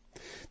use.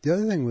 The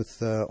other thing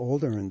with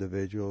older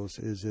individuals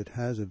is it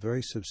has a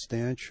very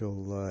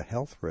substantial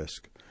health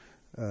risk.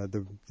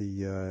 The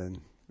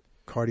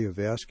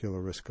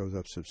cardiovascular risk goes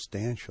up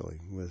substantially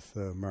with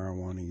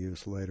marijuana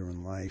use later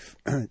in life,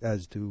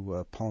 as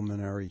do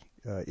pulmonary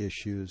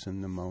issues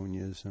and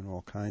pneumonias and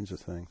all kinds of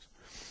things,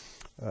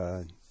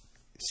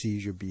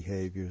 seizure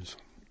behaviors.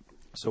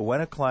 So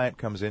when a client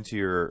comes into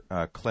your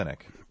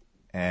clinic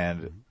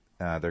and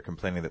they're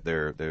complaining that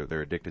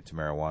they're addicted to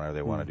marijuana, or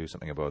they want to do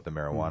something about the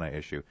marijuana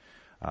issue,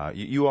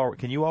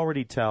 can you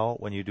already tell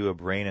when you do a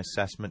brain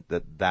assessment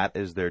that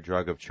is their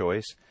drug of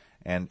choice,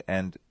 and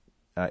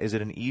is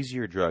it an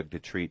easier drug to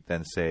treat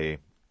than, say,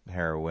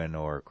 heroin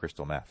or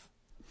crystal meth?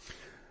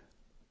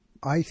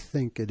 I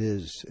think it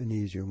is an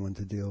easier one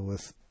to deal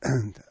with.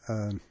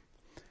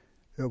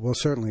 Well,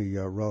 certainly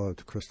relative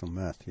to crystal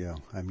meth, yeah.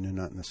 I mean, they're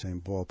not in the same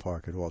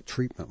ballpark at all,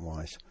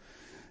 treatment-wise.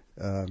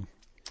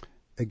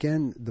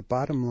 Again, the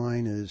bottom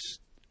line is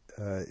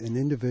an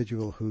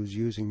individual who's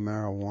using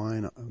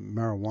marijuana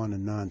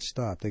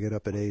nonstop. They get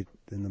up at 8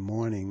 in the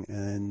morning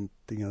and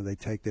they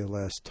take their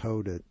last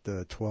tote at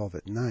 12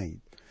 at night.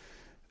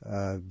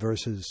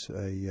 Versus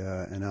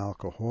an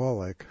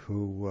alcoholic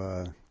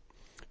who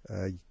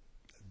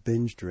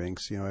binge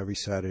drinks, every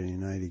Saturday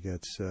night he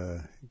gets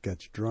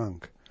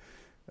drunk,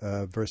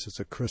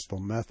 versus a crystal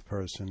meth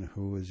person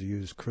who has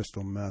used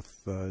crystal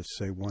meth,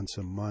 say, once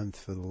a month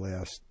for the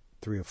last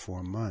 3 or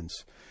 4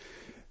 months.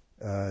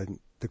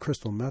 The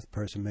crystal meth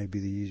person may be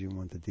the easier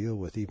one to deal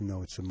with, even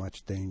though it's a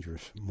much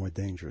more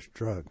dangerous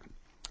drug.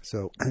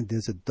 So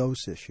there's a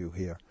dose issue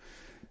here.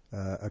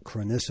 A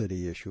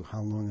chronicity issue,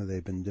 how long have they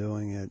been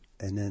doing it,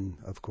 and then,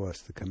 of course,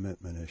 the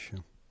commitment issue.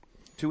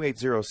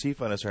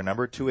 280-CFUN is our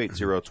number,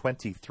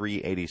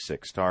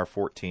 280-2386, star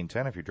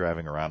 1410 if you're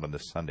driving around on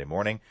this Sunday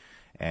morning,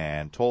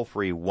 and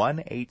toll-free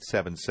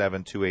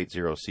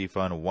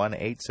 1-877-280-CFUN,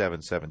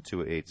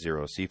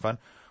 1-877-280-CFUN.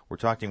 We're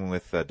talking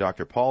with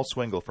Dr. Paul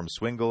Swingle from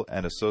Swingle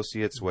and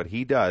Associates. What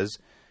he does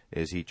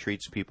is he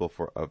treats people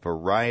for a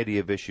variety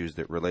of issues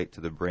that relate to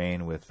the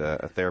brain with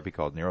a therapy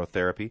called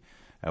neurotherapy.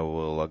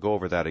 We'll go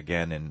over that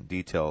again in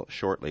detail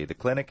shortly. The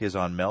clinic is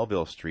on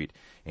Melville Street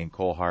in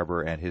Cole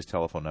Harbour, and his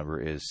telephone number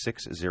is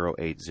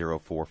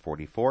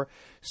 608-0444,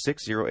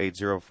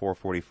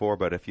 608-0444.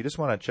 But if you just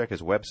want to check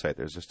his website,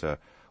 there's just a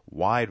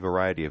wide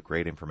variety of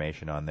great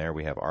information on there.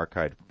 We have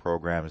archived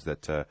programs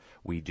that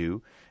we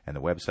do, and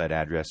the website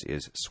address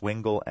is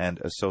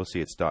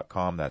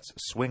swingleandassociates.com. That's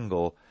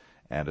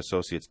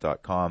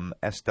swingleandassociates.com,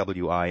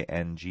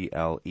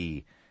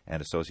 SWINGLE. And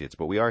Associates.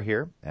 But we are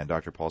here, and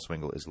Dr. Paul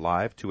Swingle is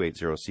live.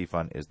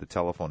 280-CFUN is the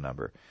telephone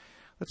number.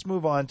 Let's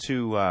move on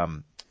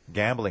to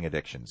gambling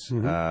addictions.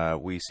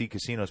 Mm-hmm. We see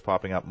casinos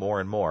popping up more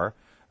and more,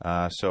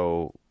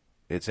 so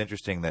it's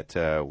interesting that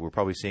we're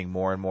probably seeing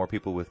more and more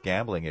people with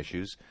gambling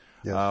issues.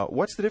 Yes.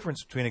 What's the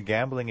difference between a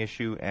gambling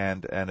issue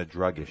and a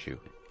drug issue?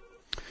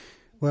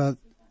 Well,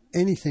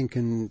 anything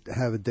can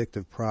have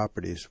addictive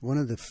properties. One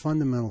of the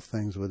fundamental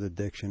things with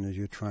addiction is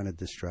you're trying to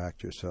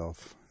distract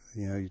yourself.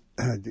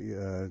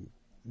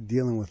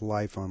 Dealing with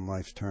life on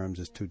life's terms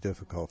is too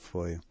difficult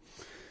for you.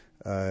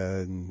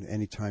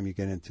 Anytime you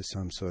get into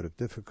some sort of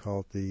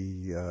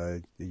difficulty,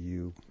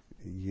 you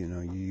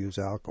use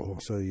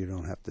alcohol so you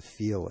don't have to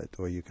feel it,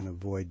 or you can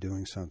avoid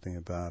doing something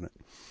about it.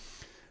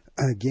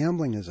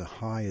 Gambling is a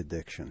high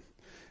addiction,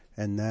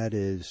 and that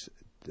is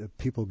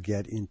people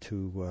get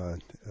into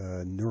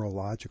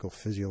neurological,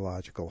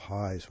 physiological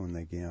highs when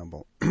they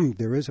gamble.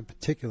 There is a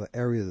particular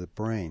area of the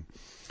brain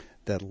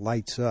that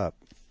lights up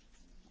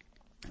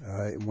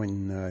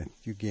when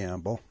you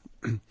gamble,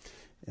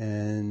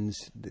 and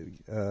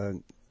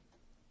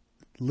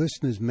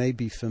listeners may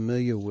be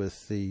familiar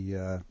with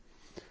the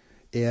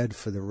ad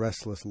for the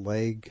restless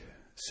leg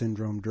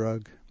syndrome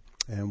drug,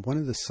 and one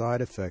of the side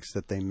effects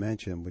that they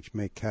mention, which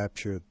may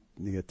capture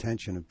the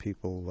attention of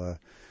people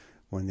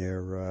when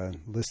they're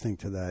listening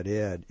to that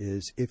ad,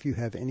 is if you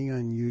have any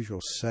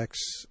unusual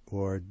sex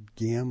or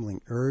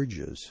gambling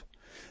urges,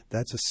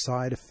 that's a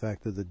side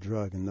effect of the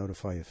drug, and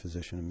notify your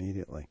physician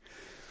immediately.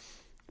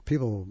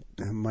 People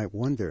might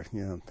wonder,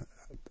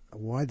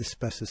 why the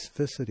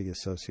specificity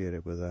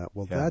associated with that?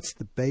 Well, that's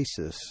the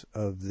basis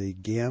of the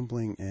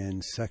gambling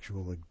and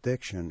sexual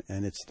addiction,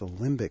 and it's the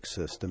limbic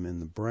system in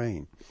the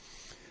brain.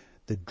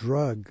 The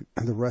drug,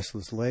 the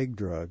restless leg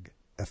drug,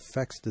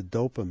 affects the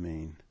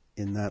dopamine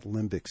in that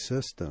limbic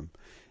system,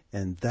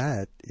 and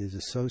that is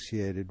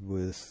associated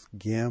with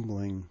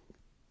gambling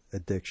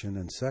addiction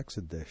and sex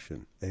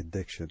addiction.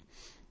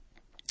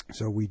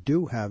 So we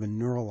do have a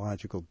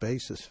neurological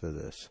basis for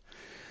this.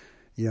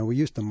 We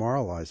used to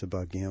moralize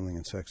about gambling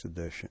and sex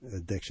addiction.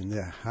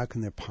 How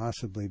can there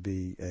possibly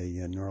be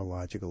a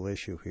neurological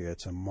issue here?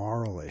 It's a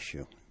moral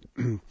issue.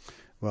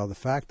 Well, the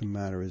fact of the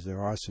matter is there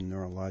are some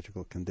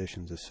neurological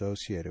conditions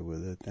associated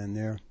with it, and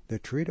they're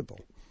treatable.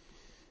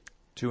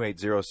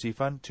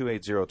 280-CFUN,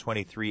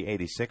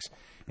 280-2386.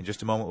 In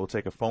just a moment, we'll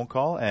take a phone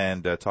call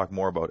and talk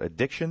more about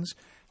addictions,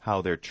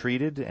 how they're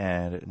treated,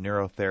 and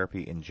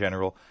neurotherapy in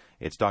general.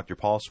 It's Dr.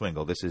 Paul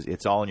Swingle. This is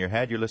It's All in Your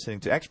Head. You're listening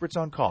to Experts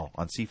on Call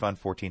on CFUN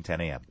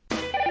 1410 AM.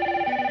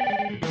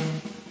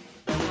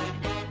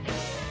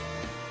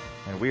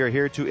 And we are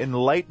here to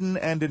enlighten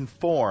and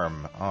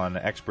inform on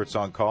Experts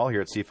on Call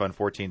here at CFUN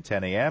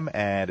 1410 AM.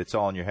 And It's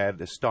All in Your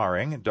Head,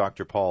 starring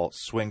Dr. Paul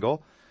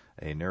Swingle,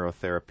 a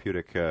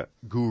neurotherapeutic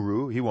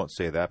guru. He won't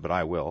say that, but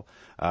I will.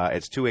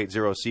 It's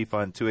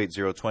 280-CFUN,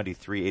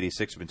 280-2386.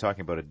 We've been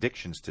talking about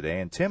addictions today,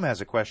 and Tim has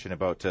a question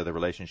about the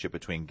relationship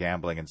between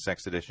gambling and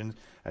sex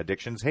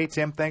addictions. Hey,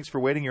 Tim, thanks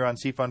for waiting. You're on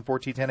CFUN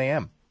 1410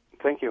 AM.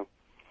 Thank you.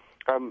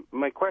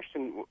 My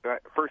question,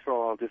 first of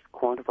all, I'll just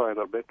quantify a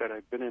little bit that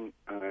I've been in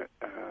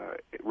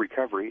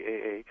recovery,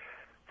 AA,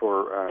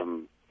 for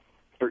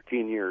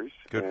 13 years.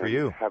 Good for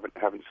you. Haven't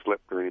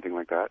slipped or anything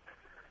like that.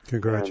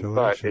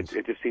 Congratulations. But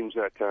it just seems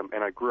that,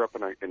 and I grew up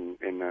in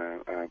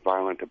a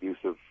violent,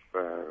 abusive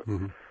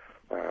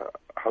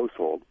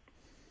household.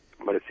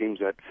 But it seems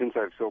that since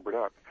I've sobered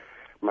up,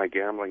 my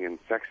gambling and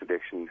sex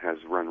addiction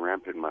has run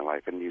rampant in my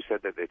life. And you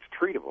said that it's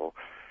treatable,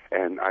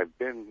 and I've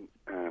been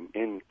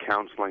in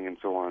counseling and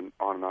so on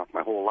and off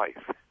my whole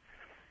life.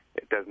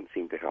 It doesn't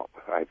seem to help.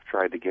 I've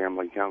tried the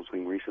gambling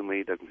counseling recently.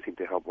 It doesn't seem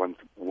to help one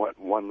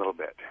little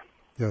bit.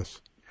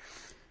 Yes.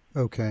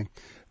 Okay.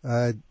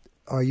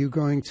 Are you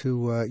going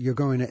to? You're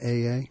going to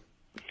AA?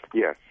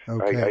 Yes.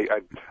 Okay.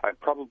 I've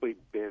probably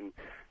been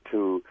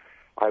to,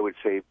 I would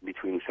say,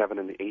 between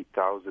 7,000 and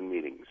 8,000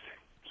 meetings.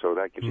 So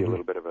that gives you a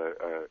little bit of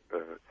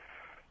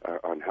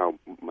on how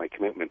my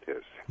commitment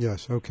is.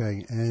 Yes.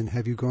 Okay. And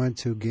have you gone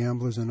to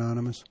Gamblers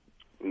Anonymous?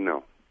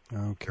 No.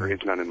 Okay. There is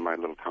none in my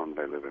little town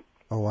that I live in.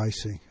 Oh, I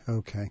see.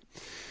 Okay.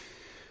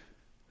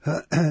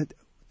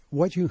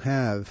 What you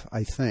have,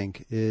 I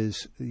think,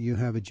 is you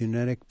have a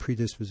genetic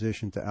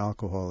predisposition to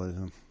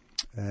alcoholism.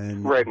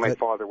 And right, my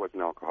father was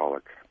an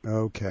alcoholic.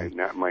 Okay.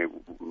 Not my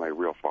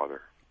real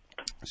father.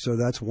 So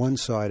that's one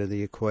side of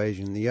the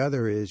equation. The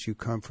other is you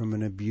come from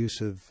an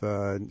abusive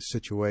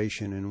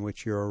situation in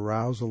which your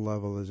arousal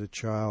level as a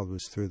child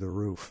was through the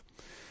roof.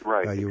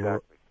 Right,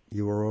 exactly.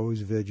 You were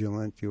always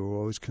vigilant. You were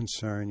always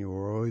concerned. You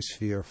were always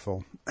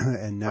fearful.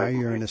 And now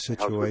you're in a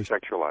situation.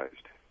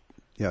 Sexualized.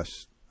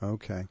 Yes.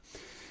 Okay.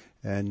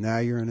 And now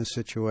you're in a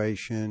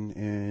situation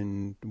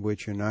in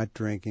which you're not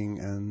drinking,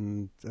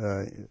 and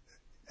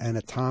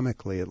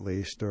anatomically at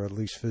least, or at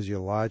least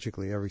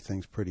physiologically,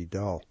 everything's pretty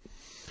dull.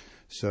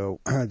 So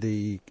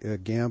the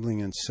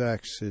gambling and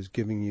sex is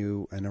giving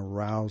you an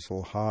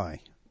arousal high.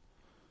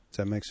 Does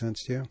that make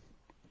sense to you?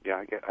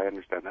 Yeah, I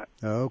understand that.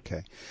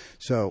 Okay.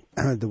 So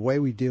the way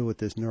we deal with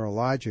this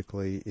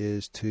neurologically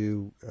is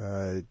to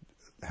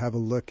have a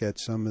look at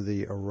some of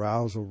the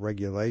arousal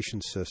regulation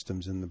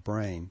systems in the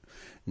brain,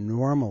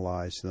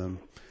 normalize them,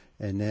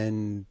 and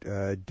then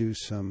do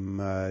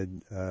some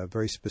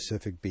very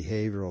specific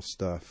behavioral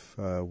stuff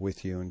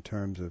with you in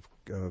terms of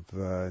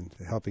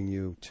helping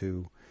you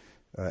to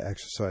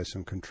exercise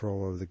some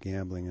control over the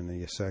gambling and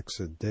the sex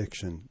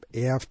addiction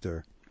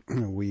after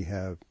we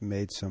have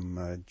made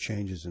some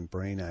changes in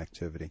brain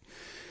activity.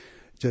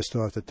 Just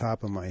off the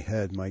top of my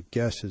head, my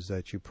guess is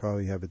that you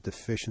probably have a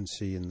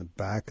deficiency in the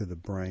back of the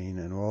brain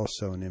and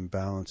also an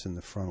imbalance in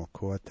the frontal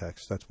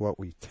cortex. That's what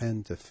we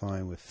tend to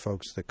find with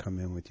folks that come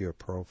in with your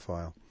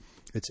profile.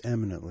 It's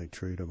eminently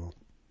treatable.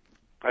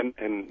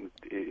 And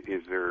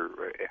is there?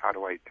 How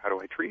do I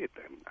treat it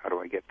then? How do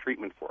I get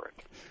treatment for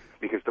it?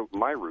 Because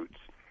my roots,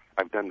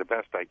 I've done the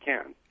best I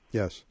can.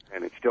 Yes.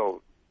 And it's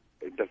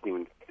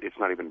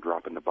not even a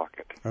drop in the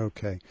bucket.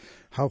 Okay.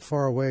 How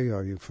far away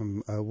are you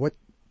from what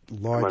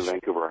large? I'm on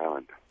Vancouver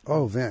Island.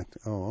 Oh,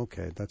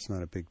 okay. That's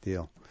not a big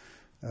deal.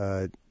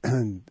 There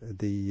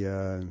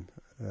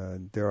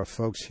are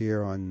folks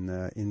here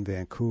in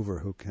Vancouver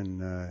who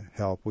can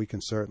help. We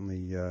can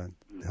certainly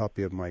help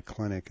you at my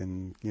clinic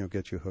and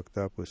get you hooked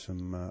up with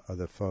some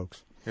other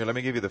folks. Here, let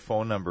me give you the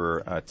phone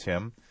number,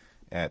 Tim,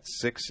 at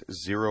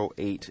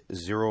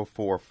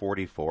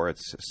 608-0444.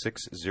 It's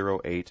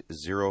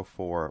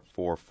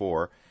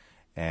 608-0444.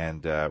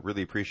 And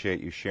really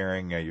appreciate you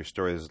sharing your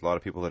story. There's a lot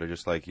of people that are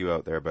just like you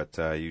out there, but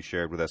you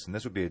shared with us. And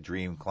this would be a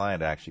dream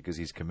client, actually, because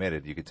he's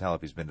committed. You could tell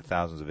if he's been to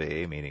thousands of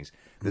AA meetings.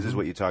 This is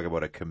what you talk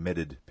about, a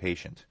committed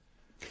patient.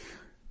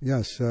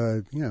 Yes.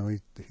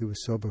 He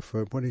was sober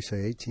for, what did he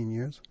say, 18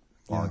 years?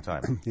 Long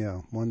time.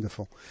 Yeah,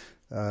 wonderful.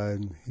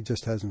 He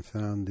just hasn't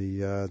found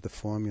the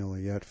formula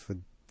yet for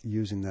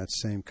using that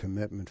same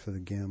commitment for the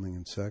gambling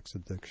and sex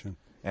addiction.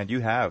 And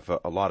you have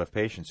a lot of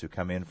patients who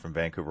come in from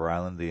Vancouver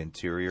Island, the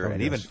interior,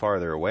 and yes. even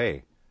farther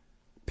away.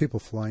 People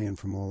fly in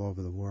from all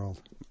over the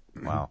world.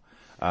 Wow.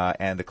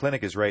 And the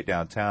clinic is right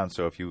downtown,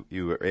 so if you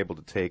were able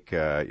to take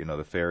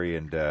the ferry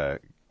and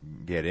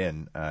get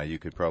in, you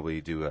could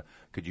probably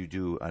could you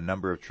do a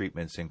number of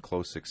treatments in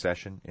close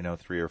succession,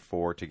 3 or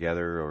 4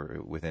 together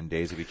or within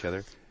days of each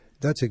other?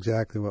 That's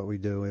exactly what we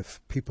do.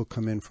 If people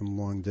come in from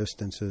long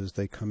distances,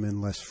 they come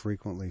in less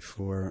frequently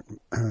for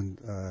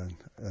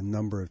a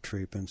number of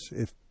treatments.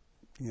 If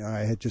I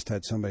had just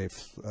had somebody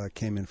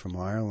came in from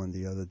Ireland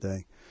the other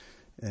day,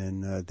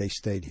 and they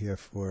stayed here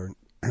for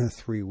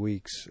 3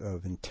 weeks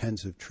of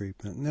intensive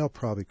treatment, and they'll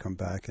probably come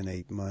back in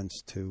 8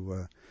 months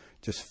to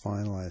just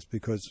finalize,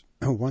 because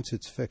once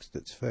it's fixed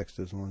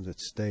as long as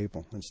it's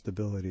stable, and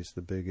stability is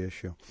the big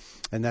issue.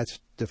 And that's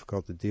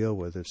difficult to deal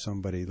with. If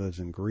somebody lives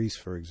in Greece,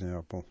 for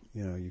example,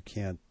 you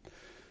can't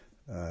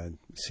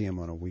see them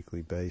on a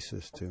weekly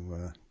basis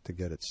to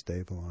get it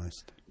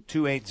stabilized.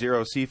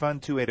 280-CFUN,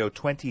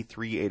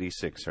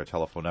 280-2386, our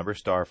telephone number,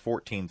 star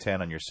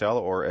 1410 on your cell,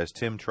 or as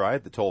Tim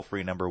tried, the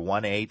toll-free number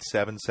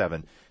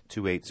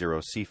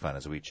 1-877-280-CFUN,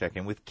 as we check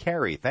in with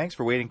Carrie. Thanks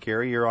for waiting,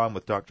 Carrie. You're on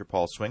with Dr.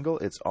 Paul Swingle.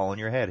 It's All in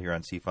Your Head here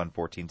on CFUN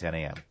 1410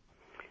 AM.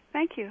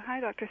 Thank you. Hi,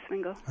 Dr.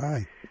 Swingle.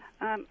 Hi.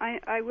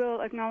 I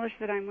will acknowledge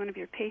that I'm one of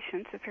your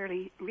patients, a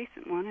fairly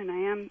recent one, and I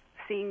am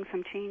seeing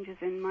some changes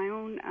in my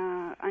own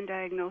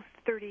undiagnosed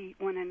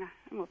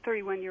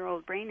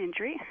 31-year-old brain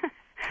injury.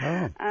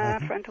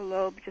 Frontal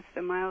lobe, just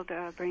a mild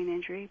brain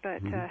injury,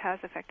 but has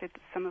affected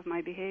some of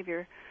my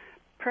behavior,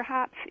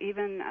 perhaps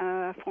even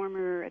a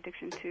former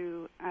addiction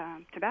to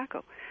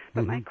tobacco.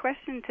 But my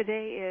question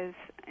today is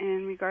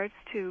in regards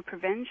to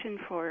prevention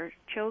for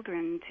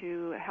children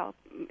to help,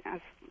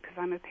 because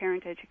I'm a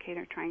parent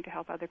educator trying to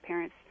help other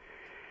parents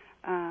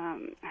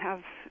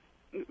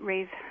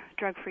raise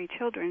drug-free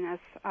children, as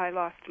I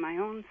lost my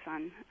own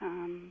son.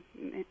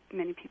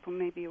 Many people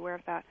may be aware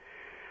of that.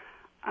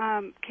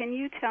 Can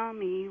you tell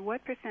me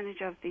what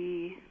percentage of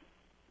the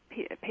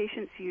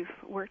patients you've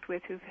worked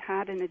with who've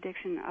had an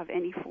addiction of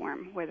any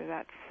form, whether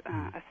that's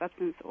a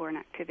substance or an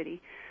activity,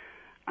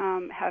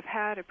 have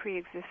had a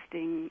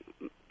pre-existing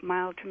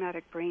mild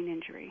traumatic brain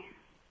injury?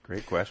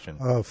 Great question.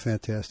 Oh,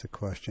 fantastic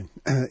question.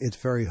 It's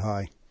very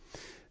high.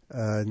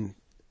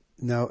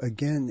 Now,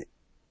 again,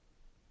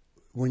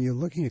 when you're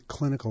looking at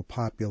clinical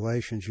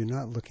populations, you're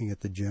not looking at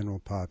the general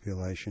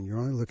population. You're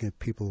only looking at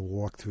people who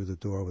walk through the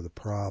door with a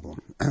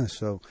problem.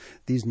 So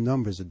these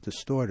numbers are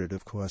distorted,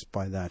 of course,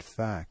 by that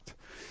fact.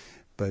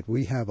 But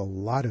we have a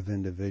lot of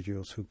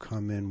individuals who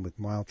come in with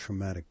mild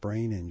traumatic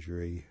brain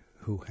injury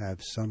who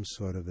have some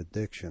sort of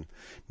addiction.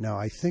 Now,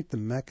 I think the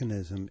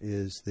mechanism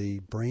is the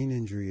brain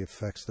injury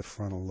affects the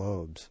frontal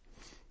lobes.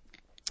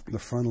 The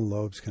frontal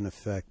lobes can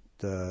affect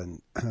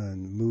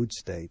mood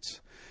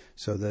states,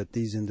 so that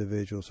these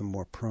individuals are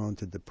more prone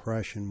to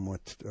depression, more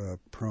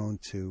prone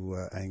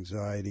to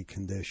anxiety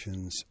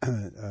conditions,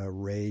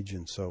 rage,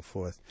 and so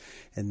forth.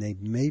 And they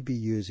may be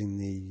using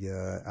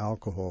the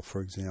alcohol,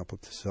 for example,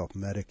 to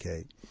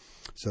self-medicate.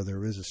 So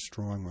there is a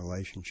strong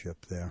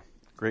relationship there.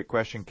 Great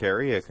question,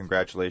 Carrie.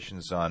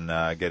 Congratulations on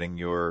getting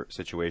your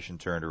situation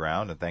turned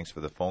around, and thanks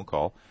for the phone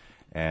call.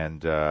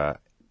 And,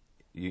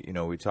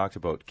 we talked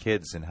about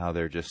kids and how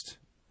they're just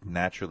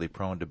naturally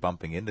prone to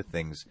bumping into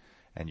things.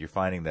 And you're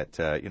finding that,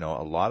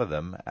 a lot of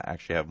them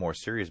actually have more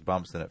serious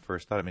bumps than at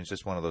first thought. I mean, it's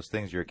just one of those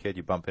things. You're a kid,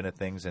 you bump into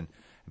things. And,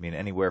 I mean,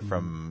 anywhere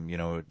from,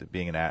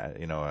 being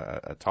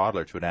a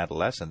toddler to an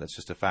adolescent, that's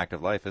just a fact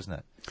of life, isn't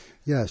it?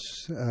 Yes.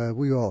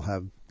 We all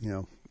have,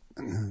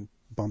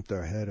 bumped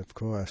our head, of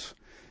course.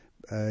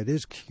 It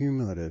is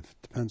cumulative.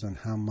 Depends on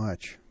how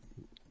much.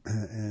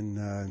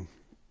 And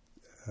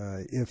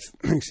if,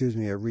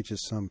 it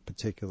reaches some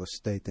particular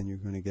state, then you're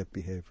going to get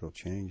behavioral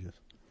changes.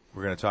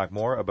 We're going to talk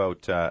more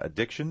about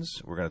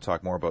addictions. We're going to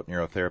talk more about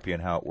neurotherapy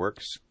and how it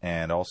works.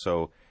 And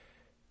also,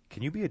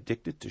 can you be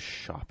addicted to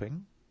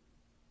shopping?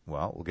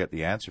 Well, we'll get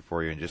the answer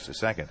for you in just a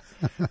second.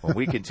 When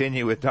we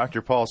continue with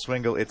Dr. Paul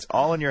Swingle, it's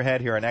All in Your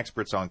Head here on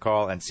Experts on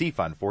Call and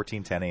CFUN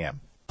 1410 AM.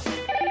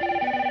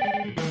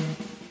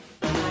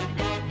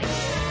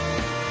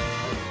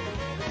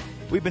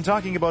 We've been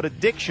talking about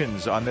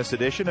addictions on this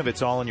edition of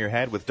It's All in Your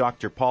Head with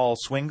Dr. Paul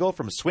Swingle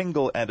from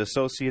Swingle &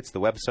 Associates,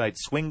 the website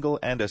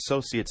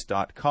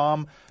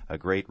swingleandassociates.com, a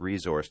great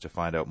resource to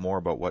find out more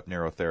about what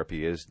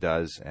neurotherapy is,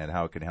 does, and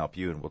how it can help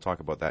you, and we'll talk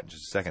about that in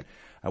just a second.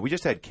 We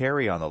just had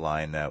Carrie on the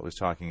line was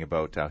talking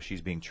about how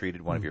she's being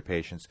treated, one of your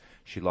patients.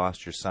 She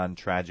lost her son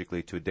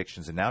tragically to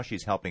addictions, and now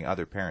she's helping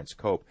other parents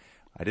cope.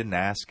 I didn't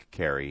ask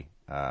Carrie.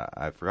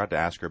 I forgot to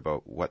ask her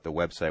about what the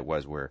website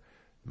was where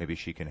maybe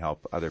she can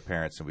help other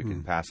parents, and we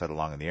can pass that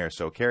along in the air.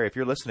 So, Carrie, if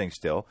you're listening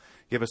still,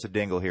 give us a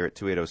dingle here at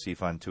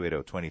 280-CFUN,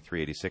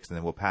 280-2386, and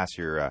then we'll pass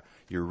your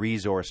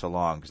resource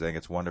along, because I think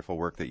it's wonderful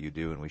work that you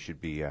do, and we should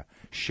be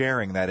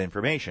sharing that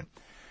information.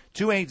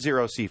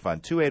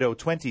 280-CFUN,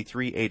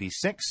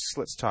 280-2386.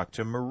 Let's talk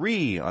to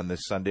Marie on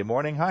this Sunday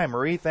morning. Hi,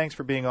 Marie. Thanks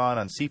for being on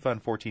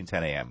CFUN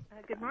 1410 AM.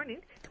 Good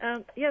morning.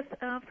 Yes,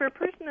 for a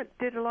person that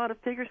did a lot of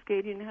figure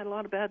skating and had a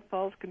lot of bad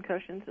falls,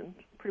 concussions, and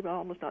pretty well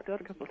almost knocked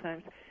out a couple of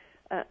times,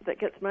 that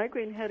gets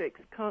migraine headaches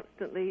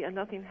constantly and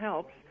nothing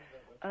helps.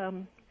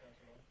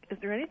 Is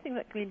there anything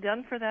that can be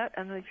done for that?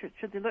 And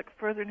should they look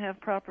further and have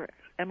proper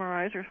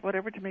MRIs or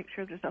whatever to make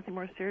sure there's nothing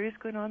more serious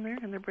going on there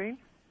in their brain?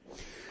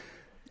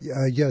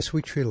 Yes,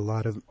 we treat a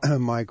lot of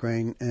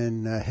migraine,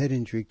 and head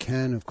injury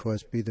can, of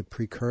course, be the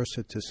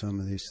precursor to some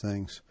of these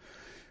things.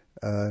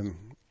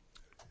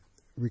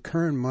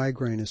 Recurrent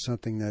migraine is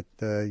something that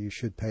you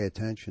should pay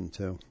attention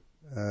to,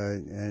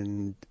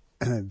 and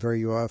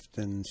very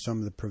often some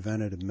of the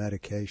preventative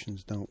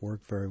medications don't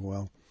work very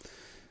well.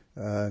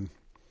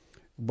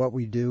 What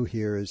we do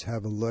here is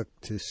have a look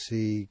to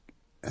see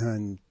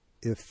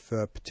if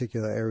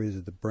particular areas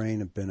of the brain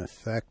have been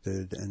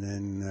affected, and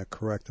then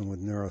correct them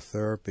with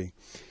neurotherapy.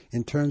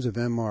 In terms of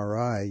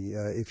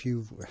MRI, if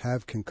you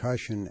have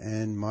concussion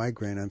and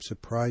migraine, I'm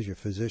surprised your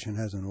physician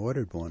hasn't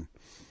ordered one.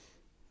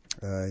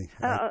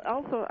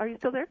 Also, are you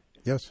still there?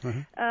 Yes.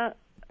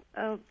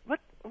 Uh-huh.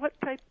 What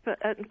type?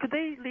 Could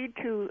they lead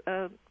to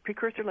a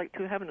precursor, like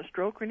to having a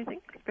stroke or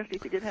anything? Especially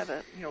if you did have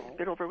a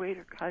bit overweight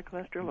or high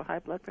cholesterol or high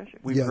blood pressure.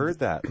 We've heard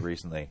that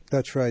recently.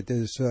 That's right.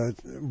 There's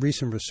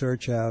recent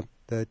research out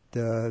that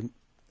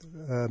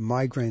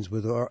migraines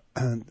with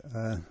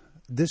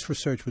this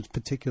research was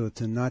particular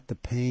to not the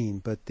pain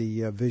but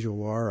the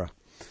visual aura,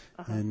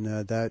 and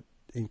that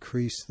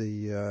increased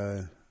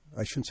the.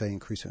 I shouldn't say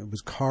increase. It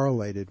was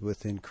correlated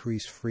with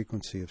increased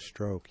frequency of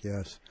stroke.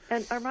 Yes.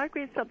 And are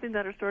migraines something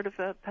that are sort of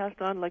passed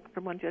on, like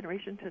from one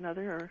generation to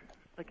another, or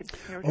like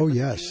inherited? Oh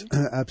yes,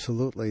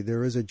 absolutely.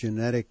 There is a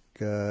genetic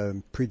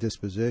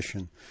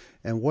predisposition,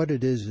 and what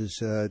it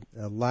is a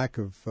lack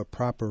of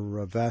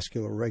proper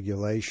vascular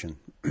regulation.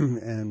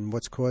 And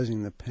what's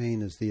causing the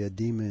pain is the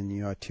edema in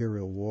the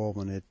arterial wall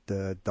when it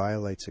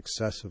dilates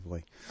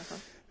excessively,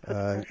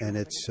 and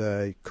it's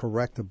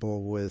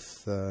correctable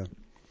with.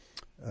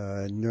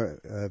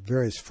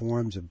 Various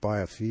forms of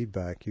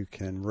biofeedback. You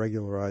can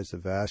regularize the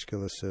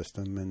vascular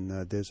system, and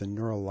there's a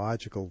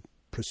neurological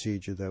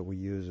procedure that we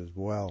use as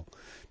well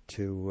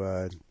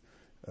to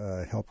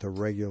help to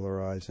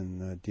regularize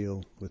and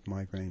deal with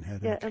migraine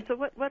headache. Yeah, and so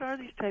what are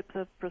these types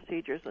of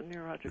procedures, the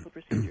neurological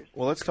procedures?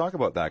 Well, let's talk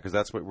about that, because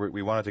that's what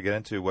we wanted to get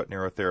into, what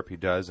neurotherapy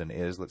does and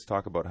is. Let's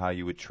talk about how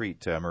you would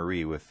treat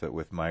Marie with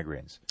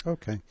migraines.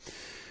 Okay.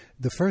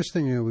 The first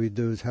thing that we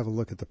do is have a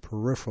look at the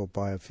peripheral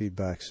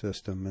biofeedback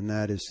system, and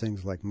that is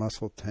things like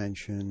muscle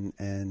tension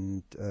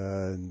and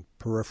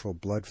peripheral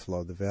blood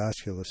flow, the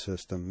vascular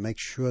system. Make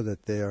sure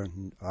that they're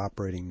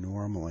operating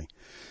normally.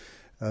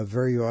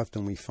 Very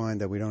often we find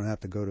that we don't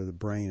have to go to the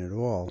brain at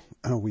all.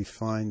 We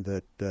find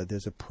that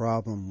there's a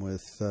problem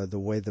with the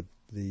way the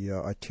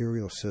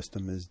arterial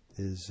system is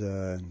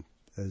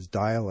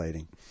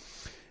dilating.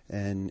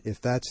 And if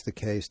that's the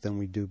case, then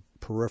we do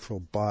peripheral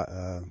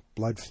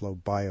blood flow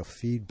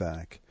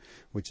biofeedback,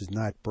 which is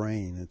not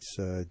brain. It's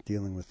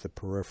dealing with the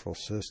peripheral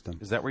system.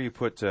 Is that where you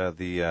put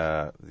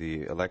the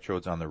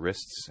electrodes on the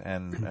wrists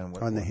and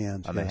on the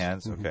hands? On yes. the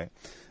hands, Mm-hmm. okay.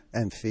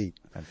 And feet.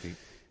 And feet.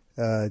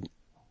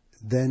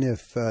 Then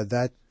if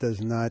that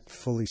does not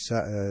fully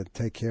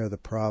take care of the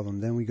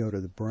problem, then we go to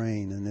the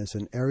brain, and there's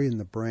an area in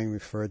the brain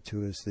referred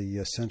to as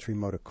the sensory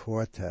motor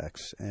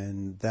cortex,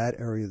 and that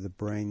area of the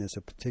brain is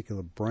a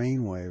particular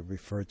brain wave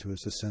referred to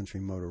as the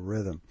sensory motor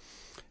rhythm.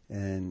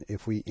 And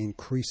if we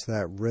increase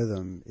that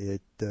rhythm,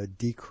 it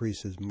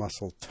decreases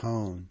muscle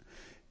tone,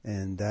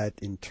 and that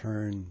in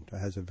turn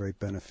has a very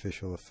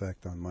beneficial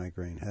effect on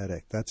migraine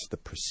headache. That's the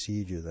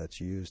procedure that's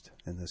used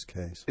in this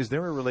case. Is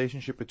there a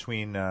relationship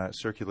between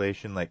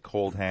circulation, like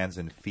cold hands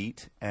and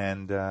feet,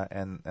 and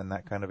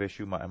that kind of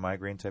issue,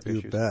 migraine type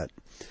issues? You bet.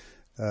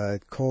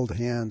 Cold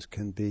hands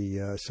can be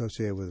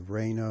associated with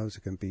Raynaud's.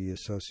 It can be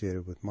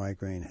associated with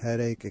migraine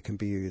headache. It can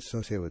be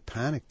associated with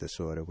panic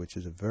disorder, which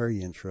is a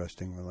very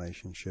interesting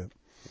relationship.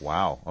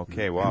 Wow.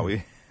 Okay. Wow.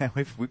 We've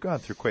gone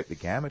through quite the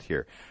gamut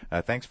here.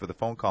 Thanks for the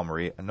phone call,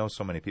 Marie. I know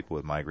so many people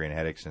with migraine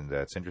headaches, and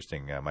it's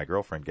interesting. My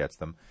girlfriend gets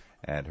them,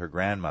 and her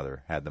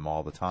grandmother had them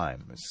all the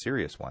time,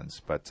 serious ones,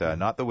 but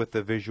not with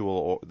the visual,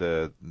 or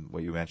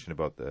what you mentioned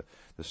about the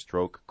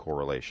stroke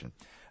correlation.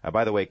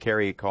 By the way,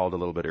 Carrie called a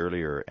little bit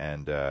earlier,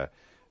 and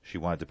she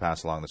wanted to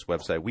pass along this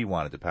website. We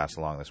wanted to pass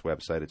along this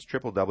website. It's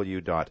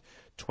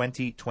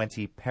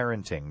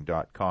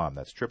www.2020parenting.com.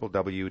 That's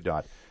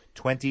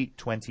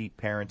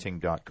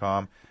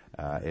www.2020parenting.com.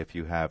 If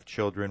you have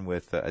children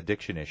with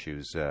addiction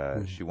issues,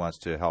 she wants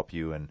to help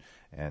you and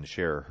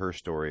share her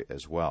story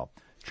as well.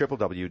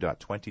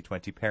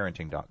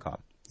 www.2020parenting.com.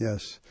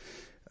 Yes.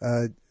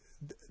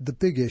 The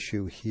big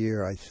issue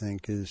here, I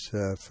think, is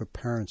for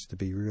parents to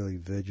be really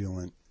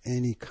vigilant.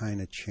 Any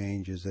kind of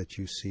changes that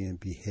you see in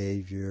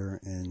behavior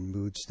and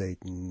mood state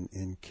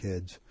in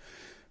kids,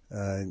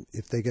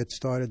 if they get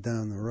started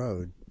down the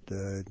road,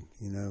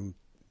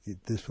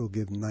 this will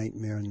give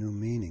nightmare new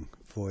meaning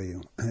for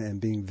you.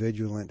 And being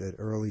vigilant at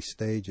early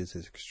stages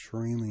is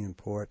extremely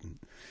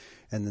important.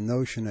 And the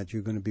notion that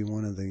you're going to be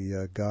one of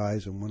the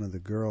guys or one of the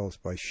girls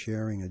by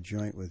sharing a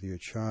joint with your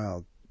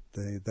child,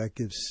 that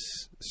gives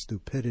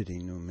stupidity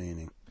new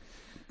meaning.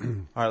 All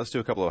right, let's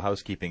do a couple of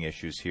housekeeping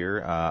issues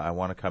here. I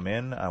want to come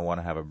in. I want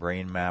to have a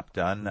brain map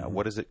done.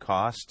 What does it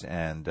cost,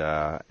 and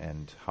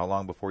how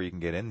long before you can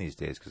get in these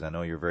days? Because I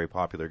know you're a very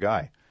popular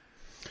guy.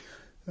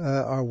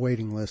 Our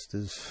waiting list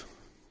is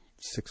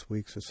 6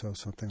 weeks or so,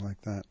 something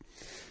like that.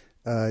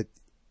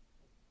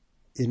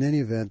 In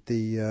any event,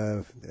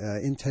 the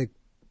intake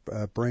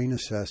brain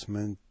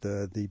assessment,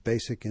 the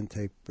basic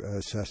intake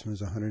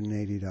assessment is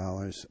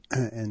 $180,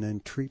 and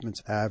then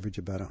treatments average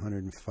about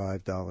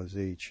 $105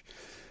 each,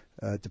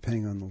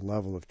 depending on the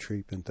level of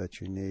treatment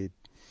that you need.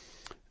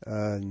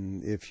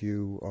 And if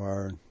you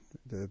are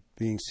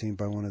being seen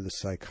by one of the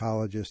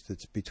psychologists,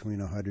 it's between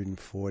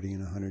 $140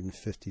 and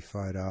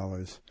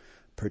 $155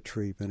 per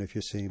treatment. If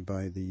you're seen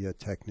by the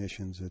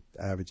technicians, it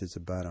averages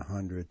about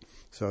 $100.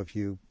 So if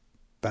you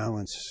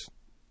balance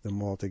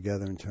them all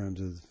together in terms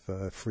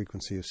of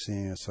frequency of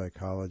seeing a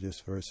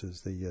psychologist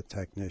versus the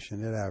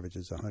technician, it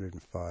averages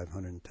 $105,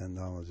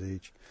 $110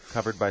 each.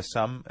 Covered by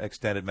some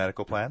extended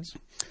medical plans?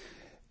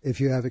 If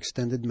you have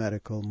extended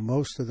medical,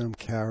 most of them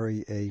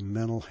carry a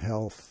mental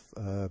health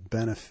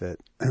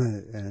benefit,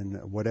 and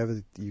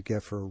whatever you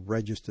get for a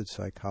registered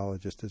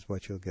psychologist is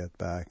what you'll get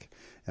back.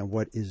 And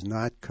what is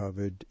not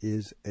covered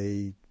is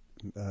a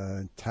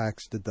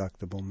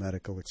tax-deductible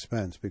medical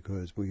expense,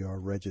 because we are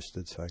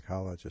registered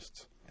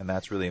psychologists. And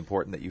that's really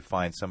important, that you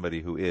find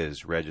somebody who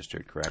is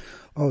registered, correct?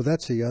 Oh,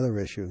 that's the other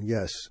issue,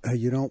 yes.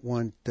 You don't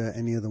want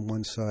any of the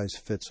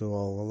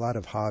one-size-fits-all. A lot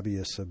of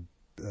hobbyists are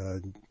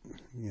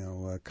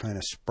kind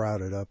of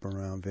sprouted up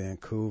around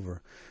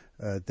Vancouver.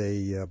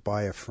 They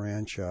buy a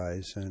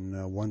franchise,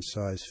 and one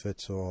size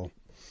fits all.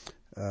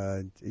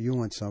 You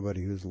want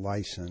somebody who's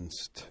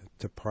licensed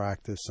to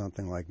practice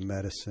something like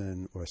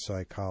medicine or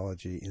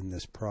psychology in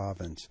this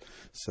province,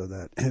 so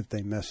that if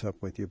they mess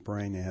up with your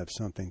brain, they have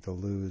something to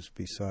lose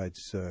besides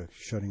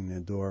shutting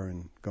their door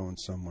and going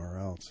somewhere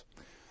else.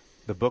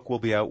 The book will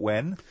be out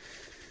when?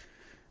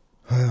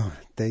 Well,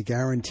 they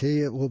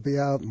guarantee it will be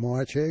out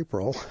March,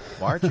 April.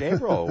 March,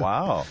 April,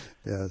 wow.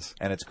 Yes.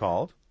 And it's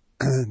called?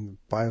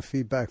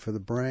 Biofeedback for the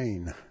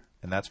Brain.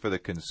 And that's for the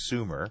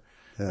consumer.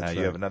 That's right.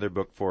 You have another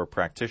book for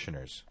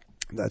practitioners.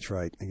 That's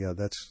right. Yeah,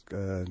 that's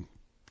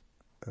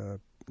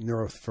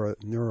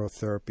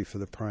neurotherapy for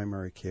the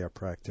primary care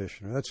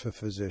practitioner. That's for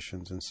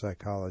physicians and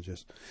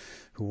psychologists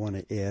who want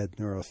to add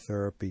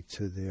neurotherapy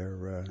to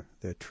their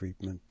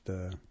treatment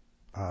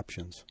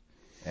options.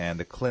 And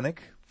the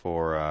clinic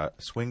for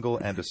Swingle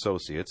and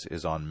Associates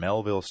is on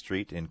Melville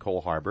Street in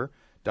Cole Harbour.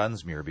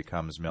 Dunsmuir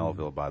becomes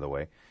Melville, by the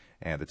way.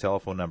 And the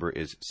telephone number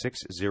is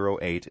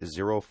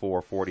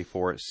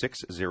 608-0444,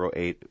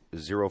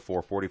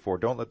 608-0444.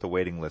 Don't let the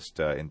waiting list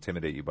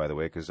intimidate you, by the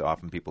way, because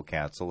often people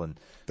cancel and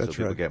That's so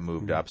people right. get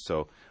moved up.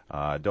 So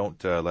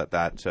don't let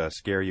that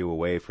scare you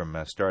away from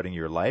starting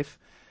your life.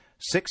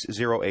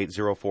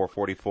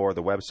 608-0444.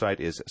 The website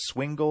is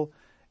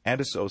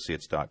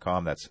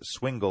swingleandassociates.com. That's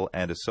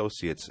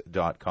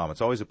swingleandassociates.com.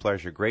 It's always a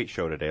pleasure. Great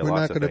show today. We're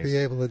Lots not going of to be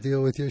able to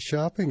deal with your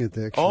shopping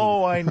addiction.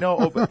 Oh, I know.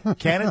 Oh, but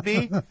can it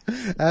be?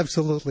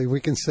 Absolutely. We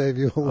can save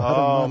you a lot of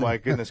Oh, money. my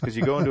goodness, because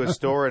you go into a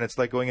store and it's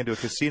like going into a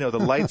casino. The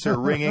lights are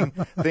ringing,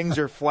 things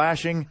are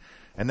flashing,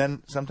 and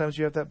then sometimes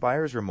you have that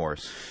buyer's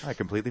remorse. I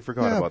completely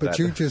forgot about that. But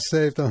you just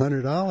saved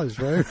 $100,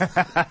 right?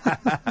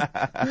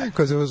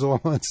 Because it was all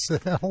on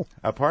sale.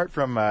 Apart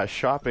from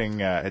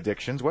shopping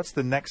addictions, what's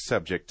the next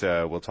subject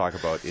we'll talk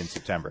about in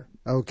September?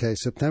 Okay,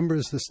 September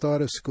is the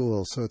start of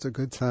school, so it's a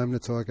good time to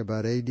talk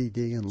about ADD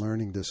and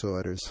learning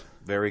disorders.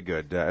 Very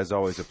good. As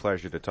always, a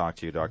pleasure to talk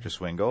to you, Dr.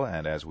 Swingle.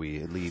 And as we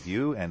leave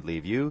you,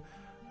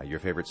 your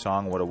favorite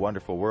song, What a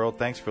Wonderful World.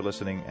 Thanks for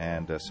listening,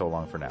 and so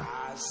long for now.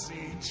 I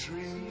see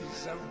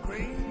trees of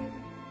green,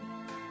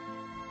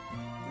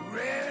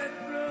 red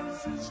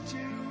roses too.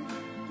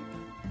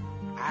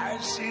 I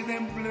see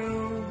them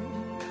bloom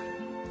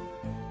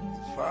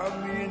for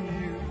me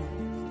and you.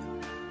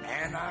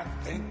 And I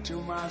think to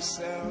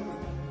myself,